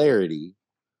similarity.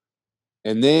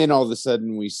 And then all of a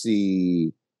sudden we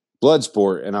see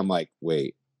Bloodsport, and I'm like,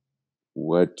 wait,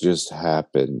 what just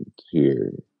happened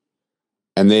here?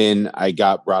 And then I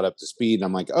got brought up to speed, and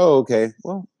I'm like, oh, okay,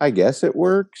 well, I guess it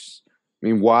works. I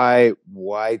mean, why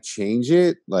change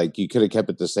it? Like, you could have kept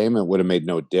it the same. It would have made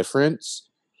no difference.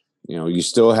 You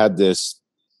still had this,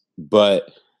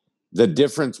 but the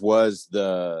difference was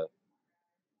the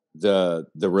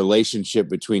relationship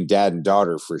between dad and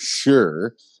daughter for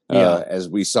sure, as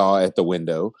we saw at the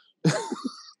window.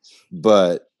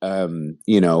 But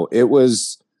it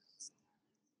was.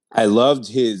 I loved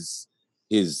his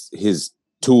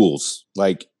tools,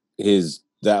 like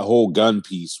that whole gun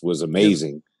piece was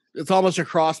amazing. It's almost a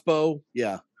crossbow.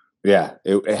 Yeah.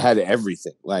 It had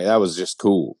everything. Like that was just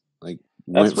cool. Like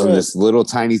went from this little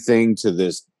tiny thing to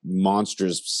this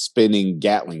monstrous spinning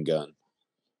Gatling gun.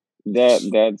 That's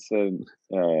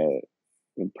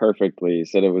perfectly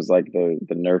said. It was like the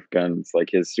Nerf guns, like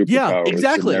his superpower.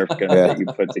 Exactly. Was the Nerf gun that you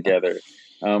put together.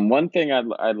 One thing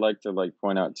I'd like to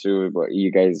point out too, what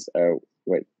you guys have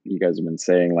been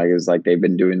saying, like is like they've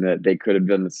been doing that. They could have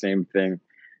done the same thing.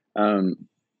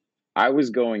 I was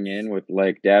going in with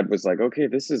like, Dad was like, okay,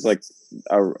 this is like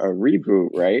a reboot,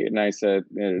 right? And I said,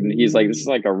 and he's like, this is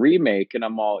like a remake, and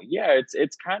I'm all, yeah,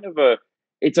 it's kind of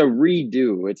it's a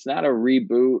redo. It's not a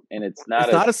reboot, and it's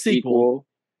not a sequel.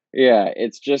 Yeah,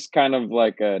 it's just kind of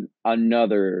like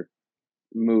another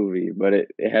movie, but it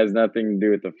has nothing to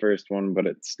do with the first one, but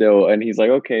it's still. And he's like,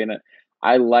 okay, and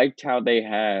I liked how they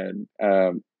had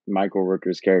Michael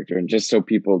Rooker's character, and just so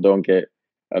people don't get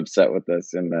upset with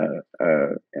us in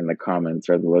the comments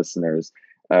or the listeners,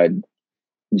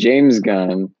 James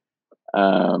Gunn,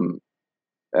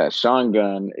 Sean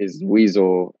Gunn is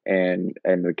Weasel and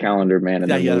the calendar man in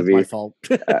the movie. That's my fault.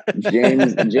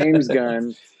 James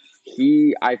Gunn,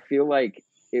 I feel like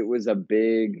it was a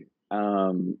big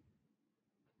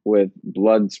with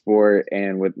Bloodsport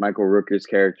and with Michael Rooker's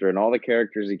character and all the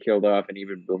characters he killed off, and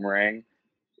even Boomerang.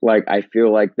 Like, I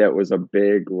feel like that was a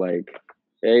big, like,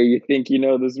 hey, you think you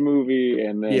know this movie?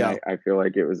 And then I feel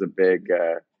like it was a big,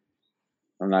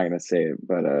 I'm not going to say it,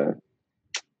 but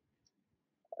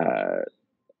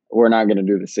we're not going to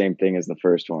do the same thing as the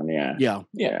first one. Yeah.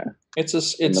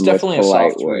 It's definitely a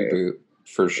soft reboot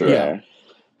for sure. Yeah.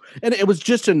 And it was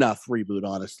just enough reboot,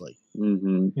 honestly.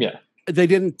 Mm-hmm. Yeah. They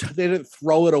didn't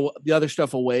throw the other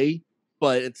stuff away,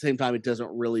 but at the same time, it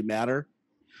doesn't really matter.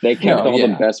 They kept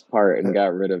the best part and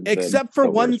got rid of except for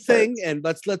one thing, and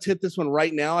let's hit this one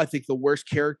right now. I think the worst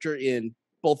character in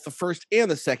both the first and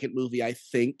the second movie, I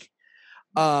think,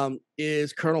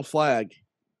 is Colonel Flagg.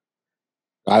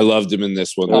 I loved him in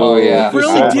this one. Oh yeah,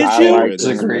 really? Did you?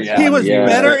 Agree. He was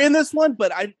better in this one,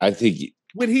 but I think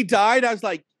when he died, I was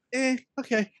like,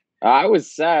 okay. I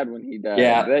was sad when he died.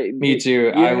 Yeah, me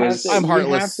too. I'm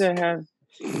heartless.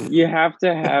 You have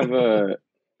to have a,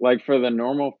 like, for the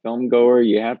normal film goer,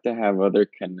 you have to have other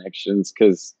connections,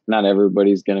 because not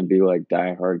everybody's going to be like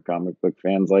diehard comic book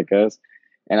fans like us.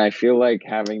 And I feel like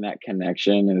having that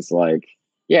connection is like,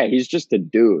 yeah, he's just a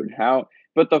dude.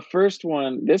 But the first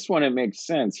one, this one, it makes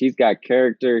sense. He's got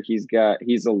character. He's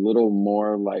a little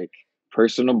more like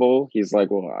personable. He's like,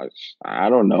 well,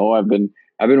 I don't know. I've been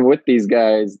with these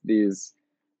guys, these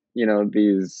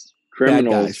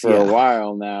criminals for a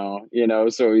while now,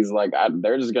 so he's like,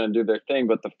 they're just going to do their thing.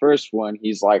 But the first one,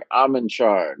 he's like, I'm in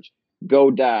charge, go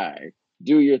die,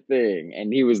 do your thing.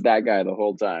 And he was that guy the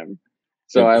whole time.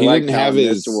 So I like how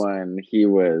this one, he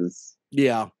was.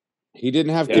 Yeah. He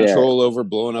didn't have control over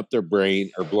blowing up their brain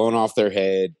or blowing off their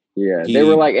head. Yeah. They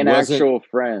were like actual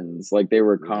friends. Like they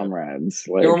were comrades.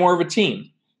 Like, they were more of a team.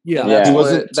 Yeah. That's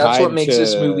what makes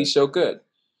this movie so good.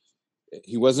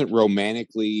 He wasn't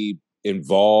romantically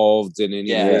involved in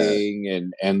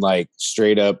anything, and like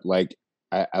straight up, like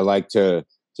I like to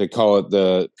to call it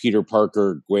the Peter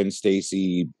Parker Gwen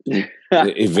Stacy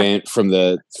event from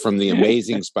the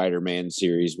Amazing Spider-Man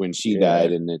series when she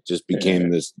died, and it just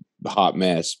became this hot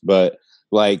mess. But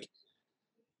like,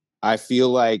 I feel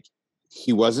like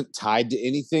he wasn't tied to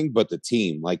anything but the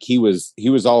team. Like he was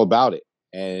all about it,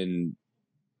 and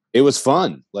it was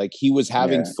fun. Like he was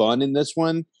having fun in this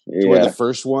one. To where the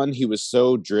first one, he was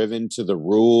so driven to the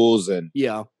rules and it's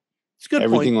a good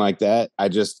everything point. like that.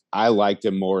 I liked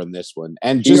him more in this one,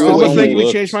 and You're just almost making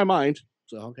me change my mind.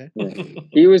 So okay,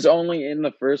 he was only in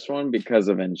the first one because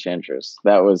of Enchantress.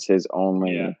 That was his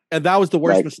only, and that was the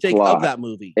worst mistake plot of that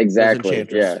movie. Exactly.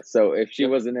 Yeah. So if she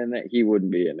wasn't in it, he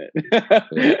wouldn't be in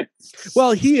it.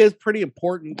 Well, he is pretty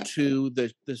important to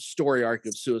the story arc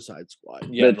of Suicide Squad.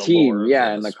 The team,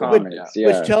 in the comics,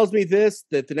 which tells me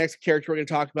that the next character we're going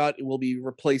to talk about will be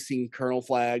replacing Colonel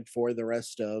Flag for the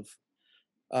rest of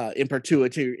in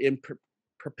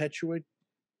perpetuate.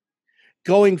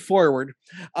 Going forward,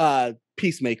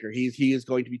 Peacemaker. He is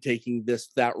going to be taking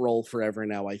that role forever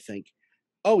now, I think.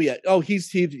 Oh yeah. Oh, he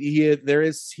is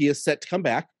set to come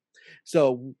back.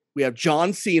 So we have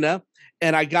John Cena,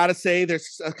 and I gotta say,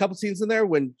 there's a couple scenes in there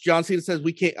when John Cena says,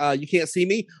 "We can't, you can't see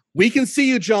me. We can see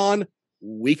you, John.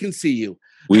 We can see you.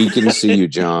 We can see you,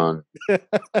 John.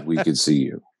 We can see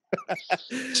you."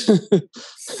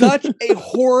 Such a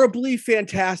horribly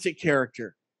fantastic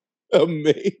character.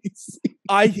 Amazing.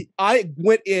 I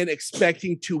went in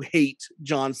expecting to hate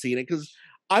John Cena because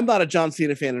I'm not a John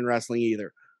Cena fan in wrestling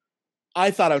either.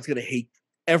 I thought I was going to hate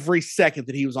every second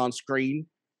that he was on screen.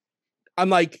 I'm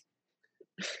like,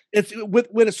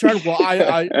 when it started.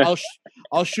 Well,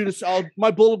 I'll shoot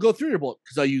my bullet will go through your bullet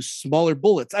because I use smaller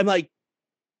bullets. I'm like,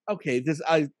 okay, he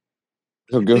said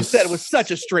it with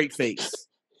such a straight face.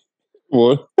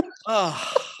 What?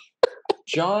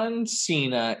 John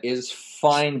Cena is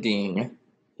finding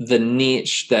the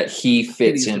niche that he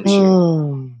fits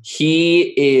into.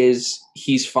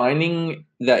 He's finding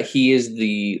that he is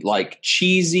the like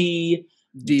cheesy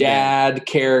dad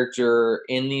character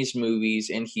in these movies,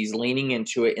 and he's leaning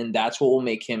into it, and that's what will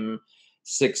make him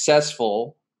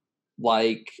successful.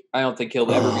 Like, I don't think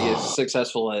he'll ever be as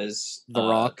successful as The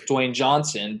Rock, Dwayne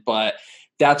Johnson, but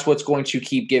that's what's going to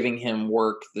keep giving him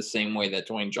work the same way that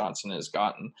Dwayne Johnson has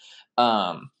gotten.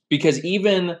 Because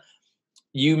even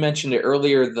you mentioned it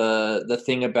earlier, the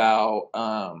thing about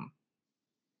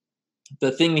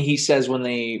the thing that he says when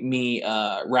they meet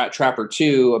Rat Trapper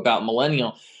 2 about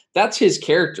Millennial, that's his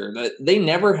character. That they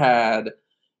never had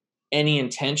any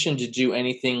intention to do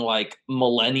anything like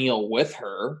Millennial with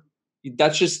her.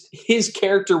 That's just his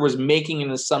character was making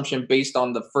an assumption based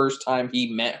on the first time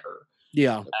he met her.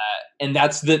 Yeah. And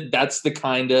that's the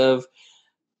kind of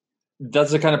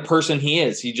person he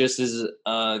is. He just is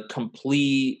a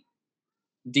complete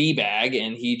D-bag,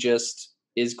 and he just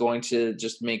is going to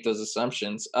just make those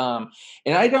assumptions. And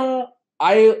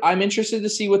I'm interested to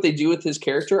see what they do with his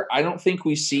character. I don't think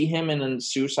we see him in a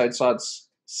Suicide Squad's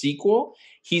sequel.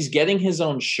 He's getting his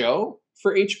own show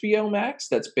for HBO Max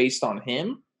that's based on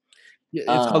him. Yeah,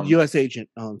 it's called U.S. Agent.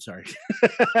 Oh, I'm sorry.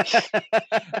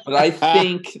 But I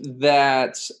think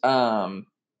that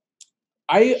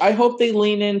I hope they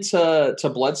lean into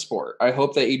Bloodsport. I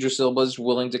hope that Idris Elba is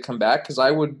willing to come back, because I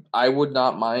would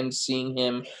not mind seeing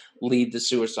him lead the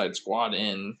Suicide Squad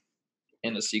in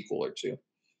a sequel or two.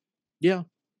 Yeah,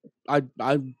 I'm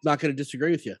not going to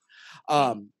disagree with you.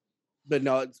 But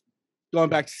no, going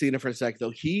back to Cena for a sec,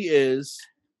 though,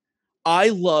 I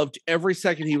loved every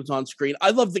second he was on screen.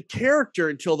 I loved the character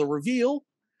until the reveal.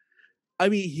 I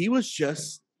mean, he was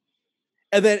just,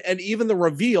 and even the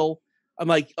reveal, I'm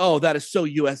like, oh, that is so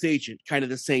U.S. Agent, kind of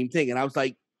the same thing. And I was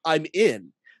like, I'm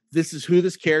in. This is who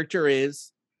this character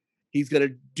is. He's going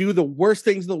to do the worst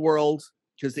things in the world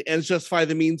because the ends justify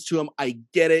the means to him. I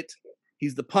get it.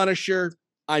 He's the Punisher.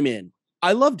 I'm in.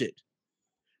 I loved it.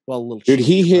 Well, a little dude,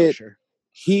 he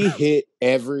hit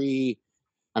every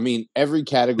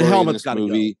category in this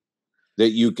movie that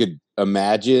you could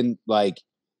imagine, like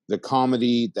the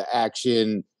comedy, the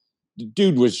action. The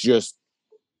dude was just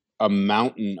a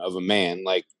mountain of a man,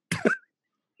 like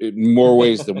in more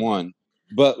ways than one.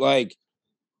 But like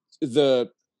when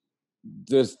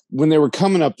they were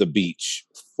coming up the beach,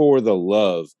 for the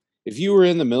love, if you were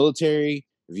in the military,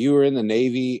 if you were in the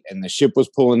Navy and the ship was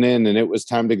pulling in and it was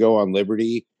time to go on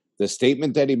liberty, the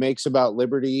statement that he makes about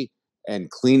liberty and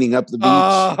cleaning up the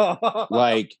beach,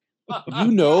 like,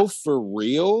 for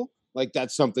real, like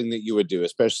that's something that you would do,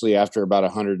 especially after about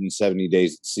 170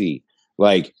 days at sea.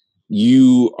 Like,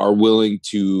 you are willing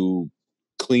to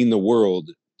clean the world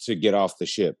to get off the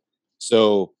ship.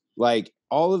 So like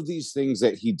all of these things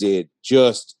that he did,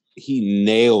 he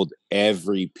nailed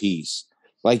every piece.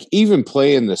 like even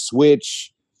playing the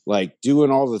Switch, like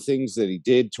doing all the things that he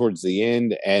did towards the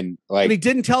end, and like he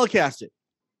didn't telecast it.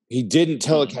 He didn't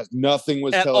telecast. Nothing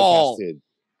was At telecasted. all.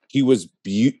 He was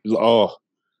the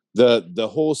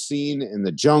whole scene in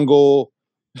the jungle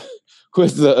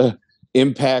with the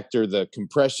impact or the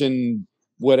compression,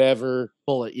 whatever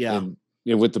bullet, yeah. And,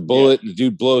 with the bullet, and the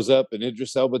dude blows up, and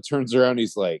Idris Elba turns around.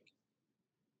 He's like,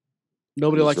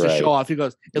 nobody likes to show off. He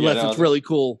goes, unless it's really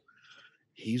cool.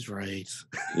 He's right.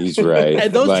 He's right.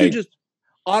 And those two just,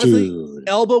 honestly, dude.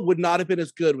 Elba would not have been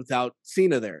as good without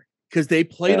Cena there because they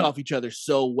played off each other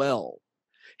so well.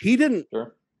 He didn't.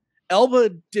 Sure.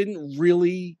 Elba didn't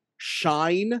really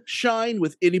shine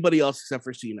with anybody else except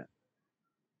for Cena.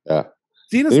 Yeah.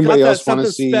 Cena's got that something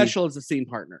special as a scene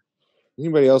partner.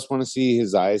 Anybody else want to see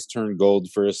his eyes turn gold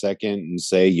for a second and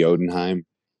say Jotunheim?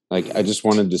 Like, I just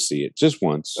wanted to see it just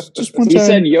once. Just one time. He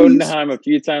said Jotunheim a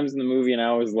few times in the movie, and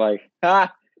I was like,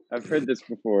 I've heard this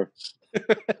before.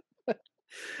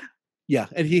 Yeah,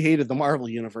 and he hated the Marvel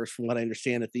universe from what I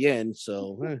understand at the end.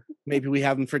 So maybe we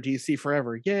have him for DC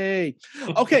forever. Yay.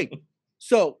 Okay,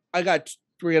 so we're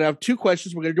going to have two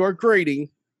questions. We're going to do our grading.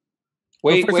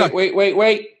 Wait.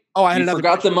 Oh, I had another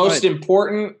forgot question. The most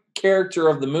important character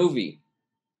of the movie.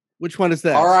 Which one is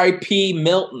that? R.I.P.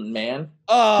 Milton, man.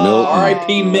 Oh,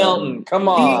 R.I.P. Milton. Come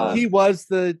on. He was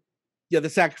the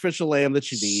sacrificial lamb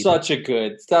that you need.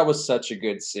 That was such a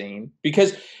good scene.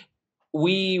 Because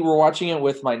we were watching it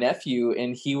with my nephew,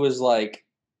 and he's like,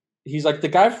 the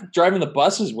guy driving the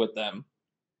buses with them.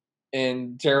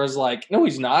 And Tara's like, no,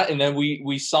 he's not. And then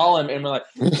we saw him, and we're like,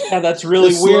 yeah, that's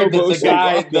really weird that the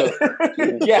guy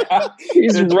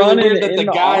he's running really that the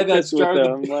guy that's driving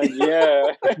them. Like,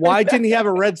 yeah. Why didn't he have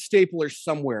a red stapler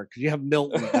somewhere? Because you have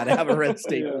Milton, got to have a red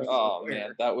stapler. Oh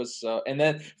man, that was so. And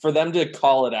then for them to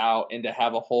call it out and to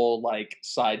have a whole like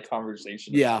side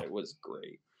conversation, about it was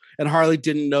great. And Harley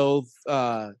didn't know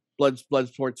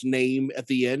Bloodsport's name at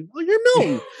the end. Oh, you're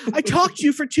Milton. I talked to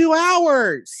you for 2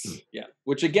 hours. Yeah,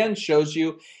 which again shows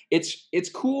you it's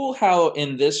cool how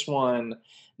in this one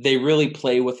they really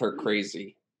play with her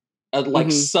crazy,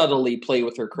 subtly play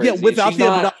with her crazy. Yeah, without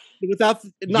yes.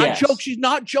 joke. She's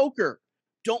not Joker.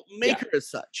 Don't make her as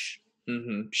such.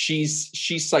 Mm-hmm.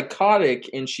 She's psychotic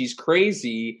and she's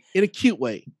crazy in a cute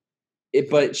way.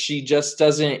 But she just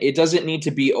doesn't. It doesn't need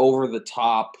to be over the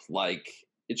top. Like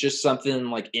it's just something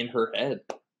like in her head.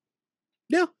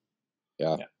 Yeah.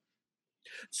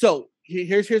 So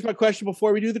here's my question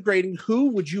before we do the grading.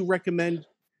 Who would you recommend?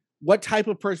 What type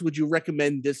of person would you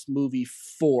recommend this movie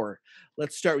for?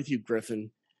 Let's start with you,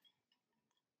 Griffin.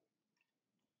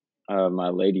 My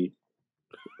lady.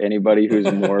 Anybody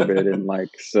who's morbid and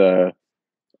likes some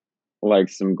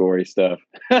gory stuff.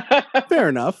 Fair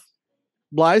enough.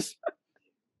 Blythe?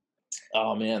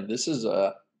 Oh man, that's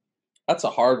a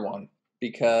hard one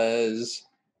because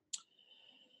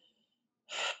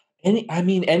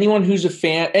anyone who's a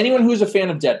fan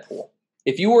of Deadpool.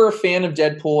 If you were a fan of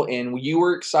Deadpool and you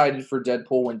were excited for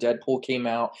Deadpool when Deadpool came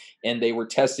out and they were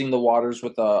testing the waters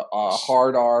with a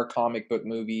hard R comic book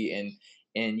movie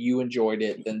and you enjoyed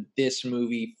it, then this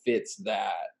movie fits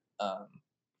that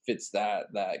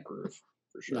groove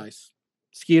for sure. Nice.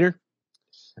 Skeeter?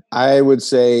 I would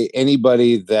say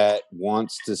anybody that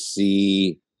wants to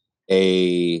see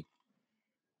a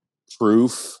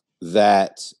proof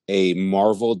that a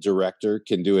Marvel director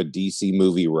can do a DC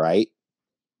movie right,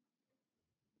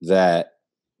 that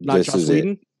not this Joss is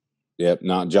Whedon? it. Yep,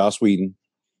 not Joss Whedon.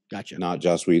 Gotcha. Not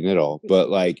Joss Whedon at all. But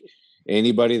like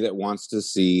anybody that wants to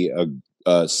see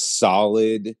a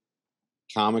solid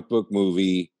comic book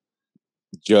movie.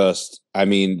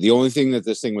 The only thing that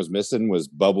this thing was missing was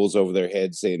bubbles over their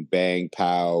head saying bang,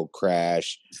 pow,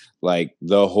 crash, like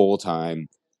the whole time.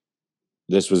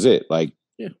 This was it.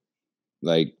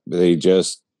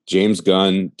 James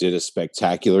Gunn did a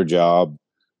spectacular job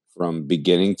from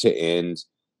beginning to end.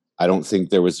 I don't think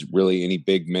there was really any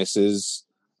big misses.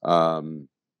 And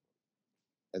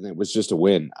it was just a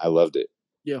win. I loved it.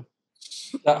 Yeah.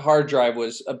 That hard drive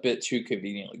was a bit too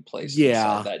conveniently placed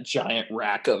inside that giant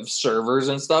rack of servers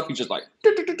and stuff. He's just like,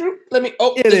 let me,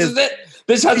 this is it.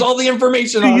 This has all the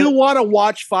information on it. Do you want to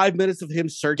watch 5 minutes of him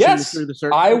searching through the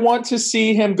server? I want to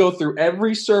see him go through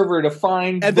every server to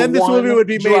find and then this movie would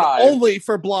be made only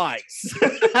for Blythe.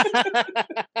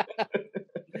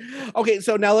 Okay,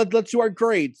 so now let's do our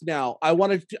grades. Now, I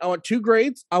want 2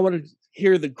 grades. I want to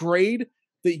hear the grade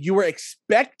that you were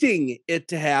expecting it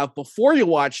to have before you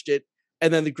watched it,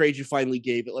 and then the grade you finally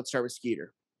gave it. Let's start with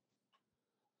Skeeter.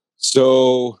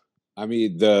 So,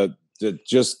 the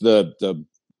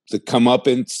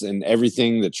comeuppance and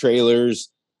everything, the trailers,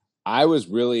 I was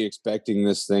really expecting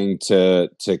this thing to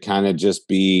kind of just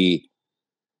be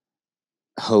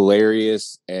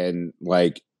hilarious and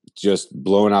like just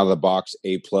blowing out of the box,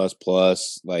 A++,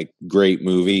 like great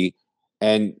movie.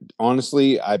 And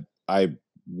honestly, I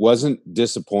wasn't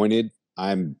disappointed.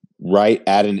 I'm right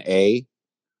at an A,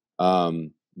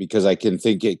 because I can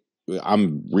think it.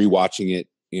 I'm rewatching it,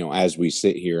 as we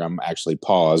sit here. I'm actually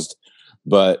paused,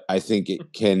 but I think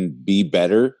it can be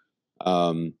better.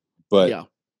 But Yeah.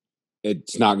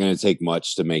 it's not going to take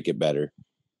much to make it better.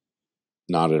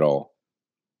 Not at all,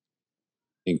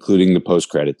 including the post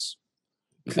credits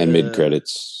and mid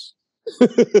credits.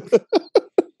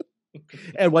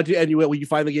 And when you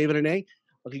finally gave it an A?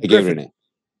 Okay, I gave it an A.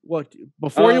 What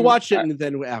before you watched it and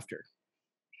then after?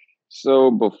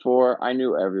 So before, I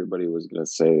knew everybody was going to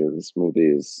say this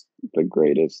movie is the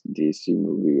greatest DC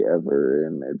movie ever,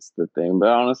 and it's the thing. But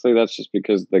honestly, that's just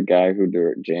because the guy who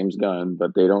directed James Gunn,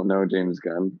 but they don't know James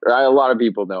Gunn. A lot of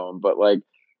people know him, but like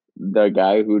the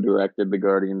guy who directed the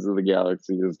Guardians of the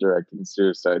Galaxy is directing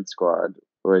Suicide Squad.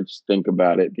 Which, think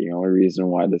about it, the only reason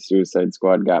why the Suicide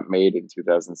Squad got made in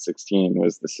 2016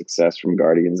 was the success from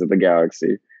Guardians of the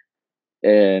Galaxy.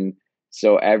 And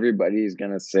so everybody's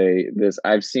gonna say this.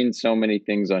 I've seen so many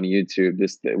things on YouTube.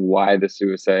 Why the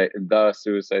Suicide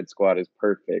Squad is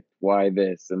perfect. Why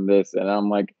this and this, and I'm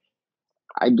like,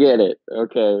 I get it,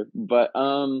 okay, but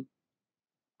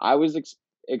I was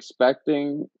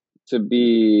expecting to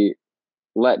be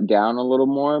let down a little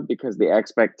more because the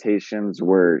expectations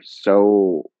were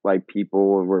so like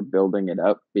people were building it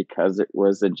up because it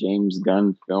was a James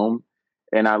Gunn film,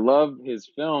 and I love his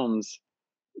films,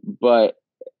 but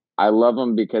I love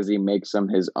him because he makes them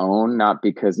his own, not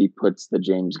because he puts the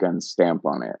James Gunn stamp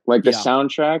on it. Like the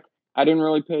soundtrack, I didn't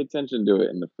really pay attention to it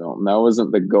in the film. That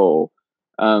wasn't the goal.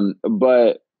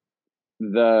 But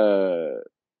the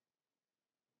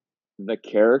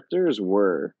characters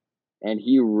were, and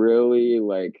he really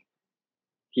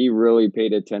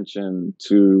paid attention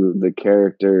to the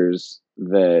characters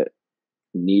that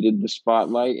needed the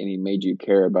spotlight, and he made you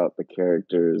care about the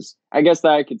characters. I guess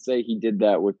that I could say he did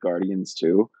that with Guardians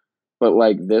too. But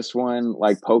like this one,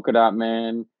 like Polka Dot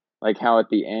Man, like how at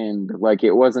the end, like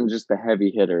it wasn't just the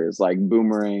heavy hitters like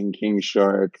Boomerang, King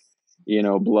Shark,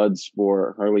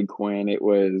 Bloodsport, Harley Quinn. It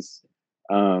was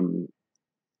the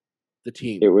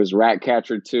team. It was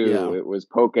Ratcatcher 2. Yeah. It was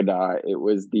Polka Dot. It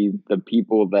was the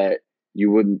people that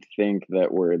you wouldn't think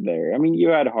that were there. I mean, you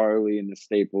had Harley and the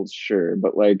Staples, sure,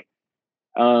 but like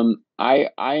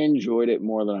I enjoyed it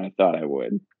more than I thought I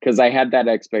would because I had that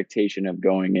expectation of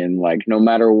going in like no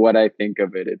matter what I think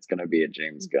of it, it's going to be a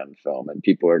James Gunn film, and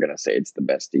people are going to say it's the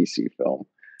best DC film.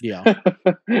 Yeah.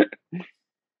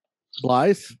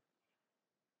 Blythe?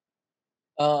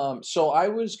 So I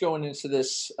was going into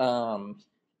this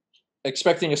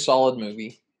expecting a solid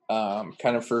movie,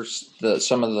 kind of for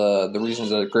some of the reasons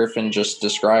that Griffin just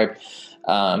described,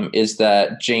 is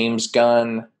that James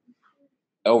Gunn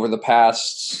over the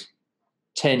past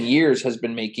 10 years has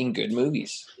been making good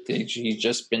movies. He's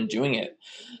just been doing it.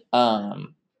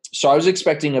 So I was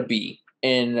expecting a B,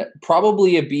 and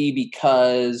probably a B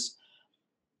because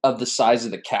of the size of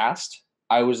the cast.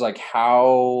 I was like,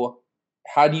 how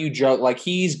do you juggle? Like,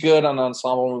 he's good on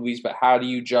ensemble movies, but how do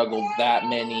you juggle that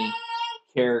many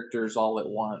characters all at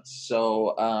once?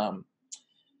 So,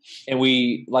 and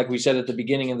like we said at the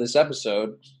beginning of this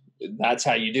episode, that's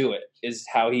how you do it, is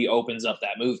how he opens up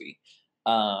that movie.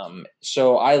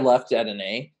 So I left at an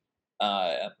A.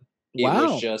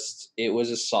 It was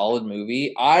a solid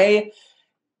movie. I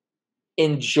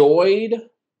enjoyed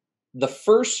the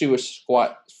first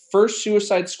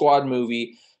Suicide Squad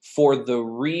movie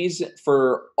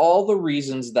for all the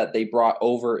reasons that they brought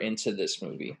over into this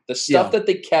movie. The stuff that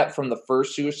they kept from the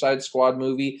first Suicide Squad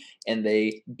movie and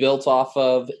they built off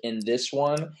of in this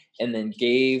one, and then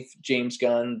gave James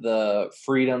Gunn the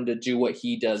freedom to do what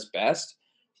he does best.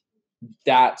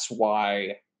 That's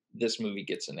why this movie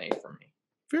gets an A for me.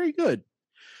 Very good.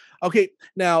 Okay,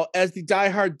 now as the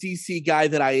diehard DC guy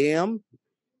that I am,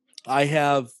 I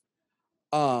have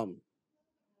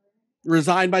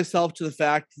resigned myself to the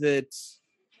fact that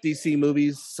DC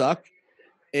movies suck,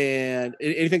 and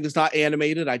anything that's not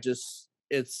animated,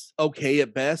 it's okay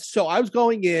at best. So I was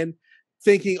going in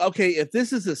thinking, okay, if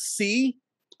this is a C,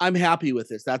 I'm happy with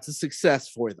this. That's a success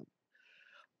for them.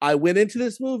 I went into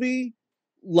this movie,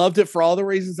 loved it for all the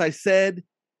reasons I said,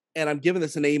 and I'm giving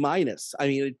this an A-. I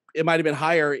mean, it might have been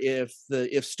higher if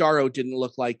Starro didn't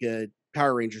look like a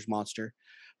Power Rangers monster.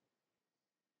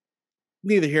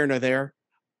 Neither here nor there.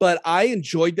 But I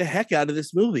enjoyed the heck out of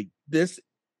this movie. I'm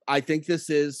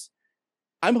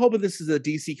hoping this is a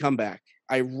DC comeback.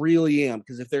 I really am,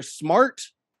 because if they're smart,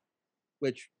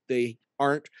 which they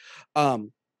aren't,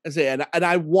 And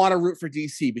I want to root for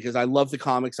DC because I love the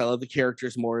comics. I love the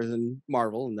characters more than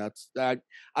Marvel. And that's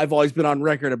I've always been on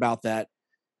record about that.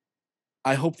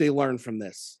 I hope they learn from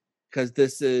this because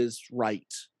this is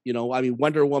right. You know, I mean,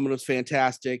 Wonder Woman was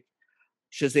fantastic.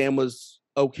 Shazam was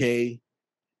okay.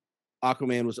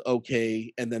 Aquaman was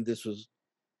okay. And then this was,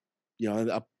 you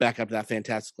know, back up to that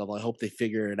fantastic level. I hope they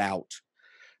figure it out.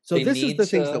 So this is the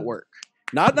things that work.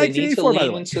 Not 1984, by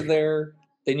the way.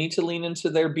 They need to lean into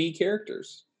their B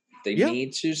characters. They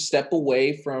need to step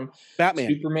away from Batman,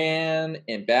 Superman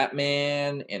and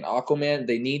Batman and Aquaman.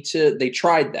 They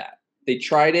tried that. They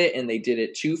tried it and they did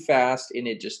it too fast and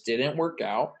it just didn't work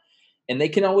out. And they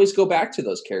can always go back to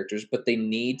those characters, but they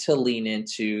need to lean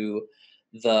into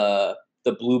the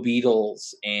Blue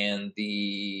Beetles and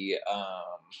the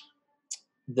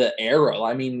Arrow.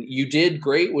 I mean, you did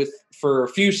great for a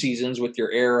few seasons with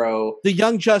your Arrow, the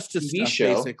Young Justice TV stuff,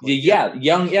 show. Basically.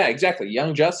 Exactly.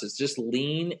 Young Justice. Just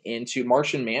lean into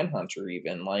Martian Manhunter,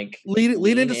 even lean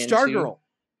into Stargirl.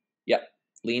 Yep.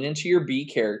 Lean into your B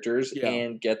characters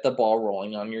and get the ball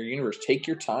rolling on your universe. Take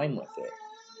your time with it.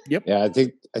 Yep. Yeah, I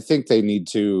think they need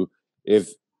to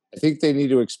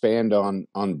expand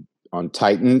on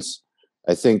Titans.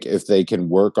 I think if they can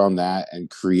work on that and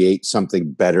create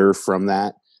something better from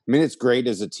that. I mean, it's great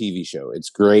as a TV show. It's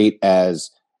great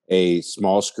as a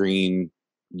small screen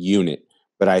unit.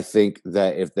 But I think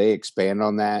that if they expand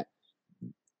on that,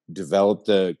 develop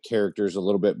the characters a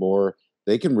little bit more,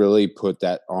 they can really put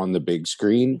that on the big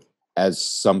screen as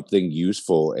something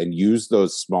useful and use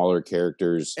those smaller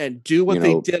characters. And do what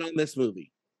they did on this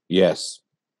movie. Yes.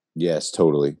 Yes,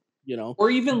 totally. You know,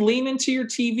 or even lean into your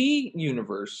TV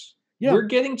universe. Yeah. We're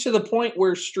getting to the point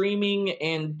where streaming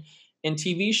and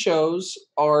TV shows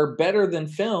are better than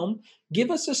film.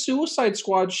 Give us a Suicide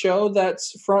Squad show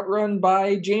that's front run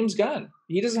by James Gunn.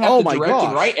 He doesn't have to direct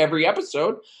and write every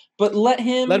episode, but let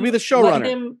him be the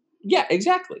showrunner. Yeah,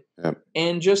 exactly. Yep.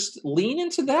 And just lean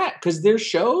into that because their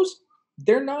shows,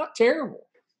 they're not terrible.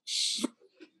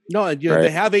 No, and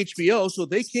they have HBO, so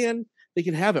they can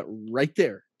have it right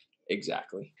there.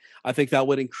 Exactly. I think that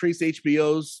would increase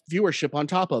HBO's viewership on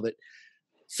top of it.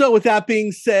 So with that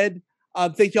being said,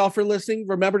 thank you all for listening.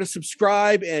 Remember to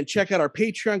subscribe and check out our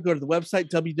Patreon. Go to the website,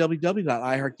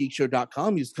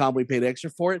 www.iheartgeekshow.com. Use the combo we paid extra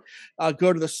for it.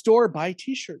 Go to the store, buy a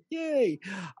t-shirt. Yay.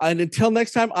 And until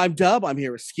next time, I'm Dub. I'm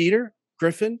here with Skeeter,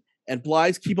 Griffin, and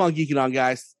Blythe. Keep on geeking on,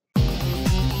 guys.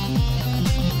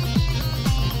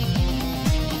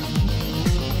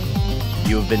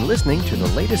 You have been listening to the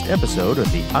latest episode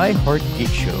of the I Heart Geek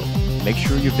Show. Make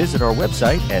sure you visit our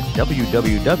website at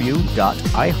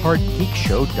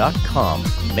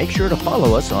www.iheartgeekshow.com. Make sure to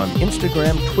follow us on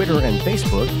Instagram, Twitter, and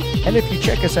Facebook. And if you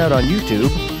check us out on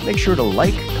YouTube, make sure to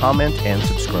like, comment, and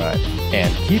subscribe.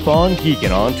 And keep on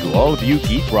geeking on to all of you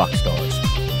geek rock stars.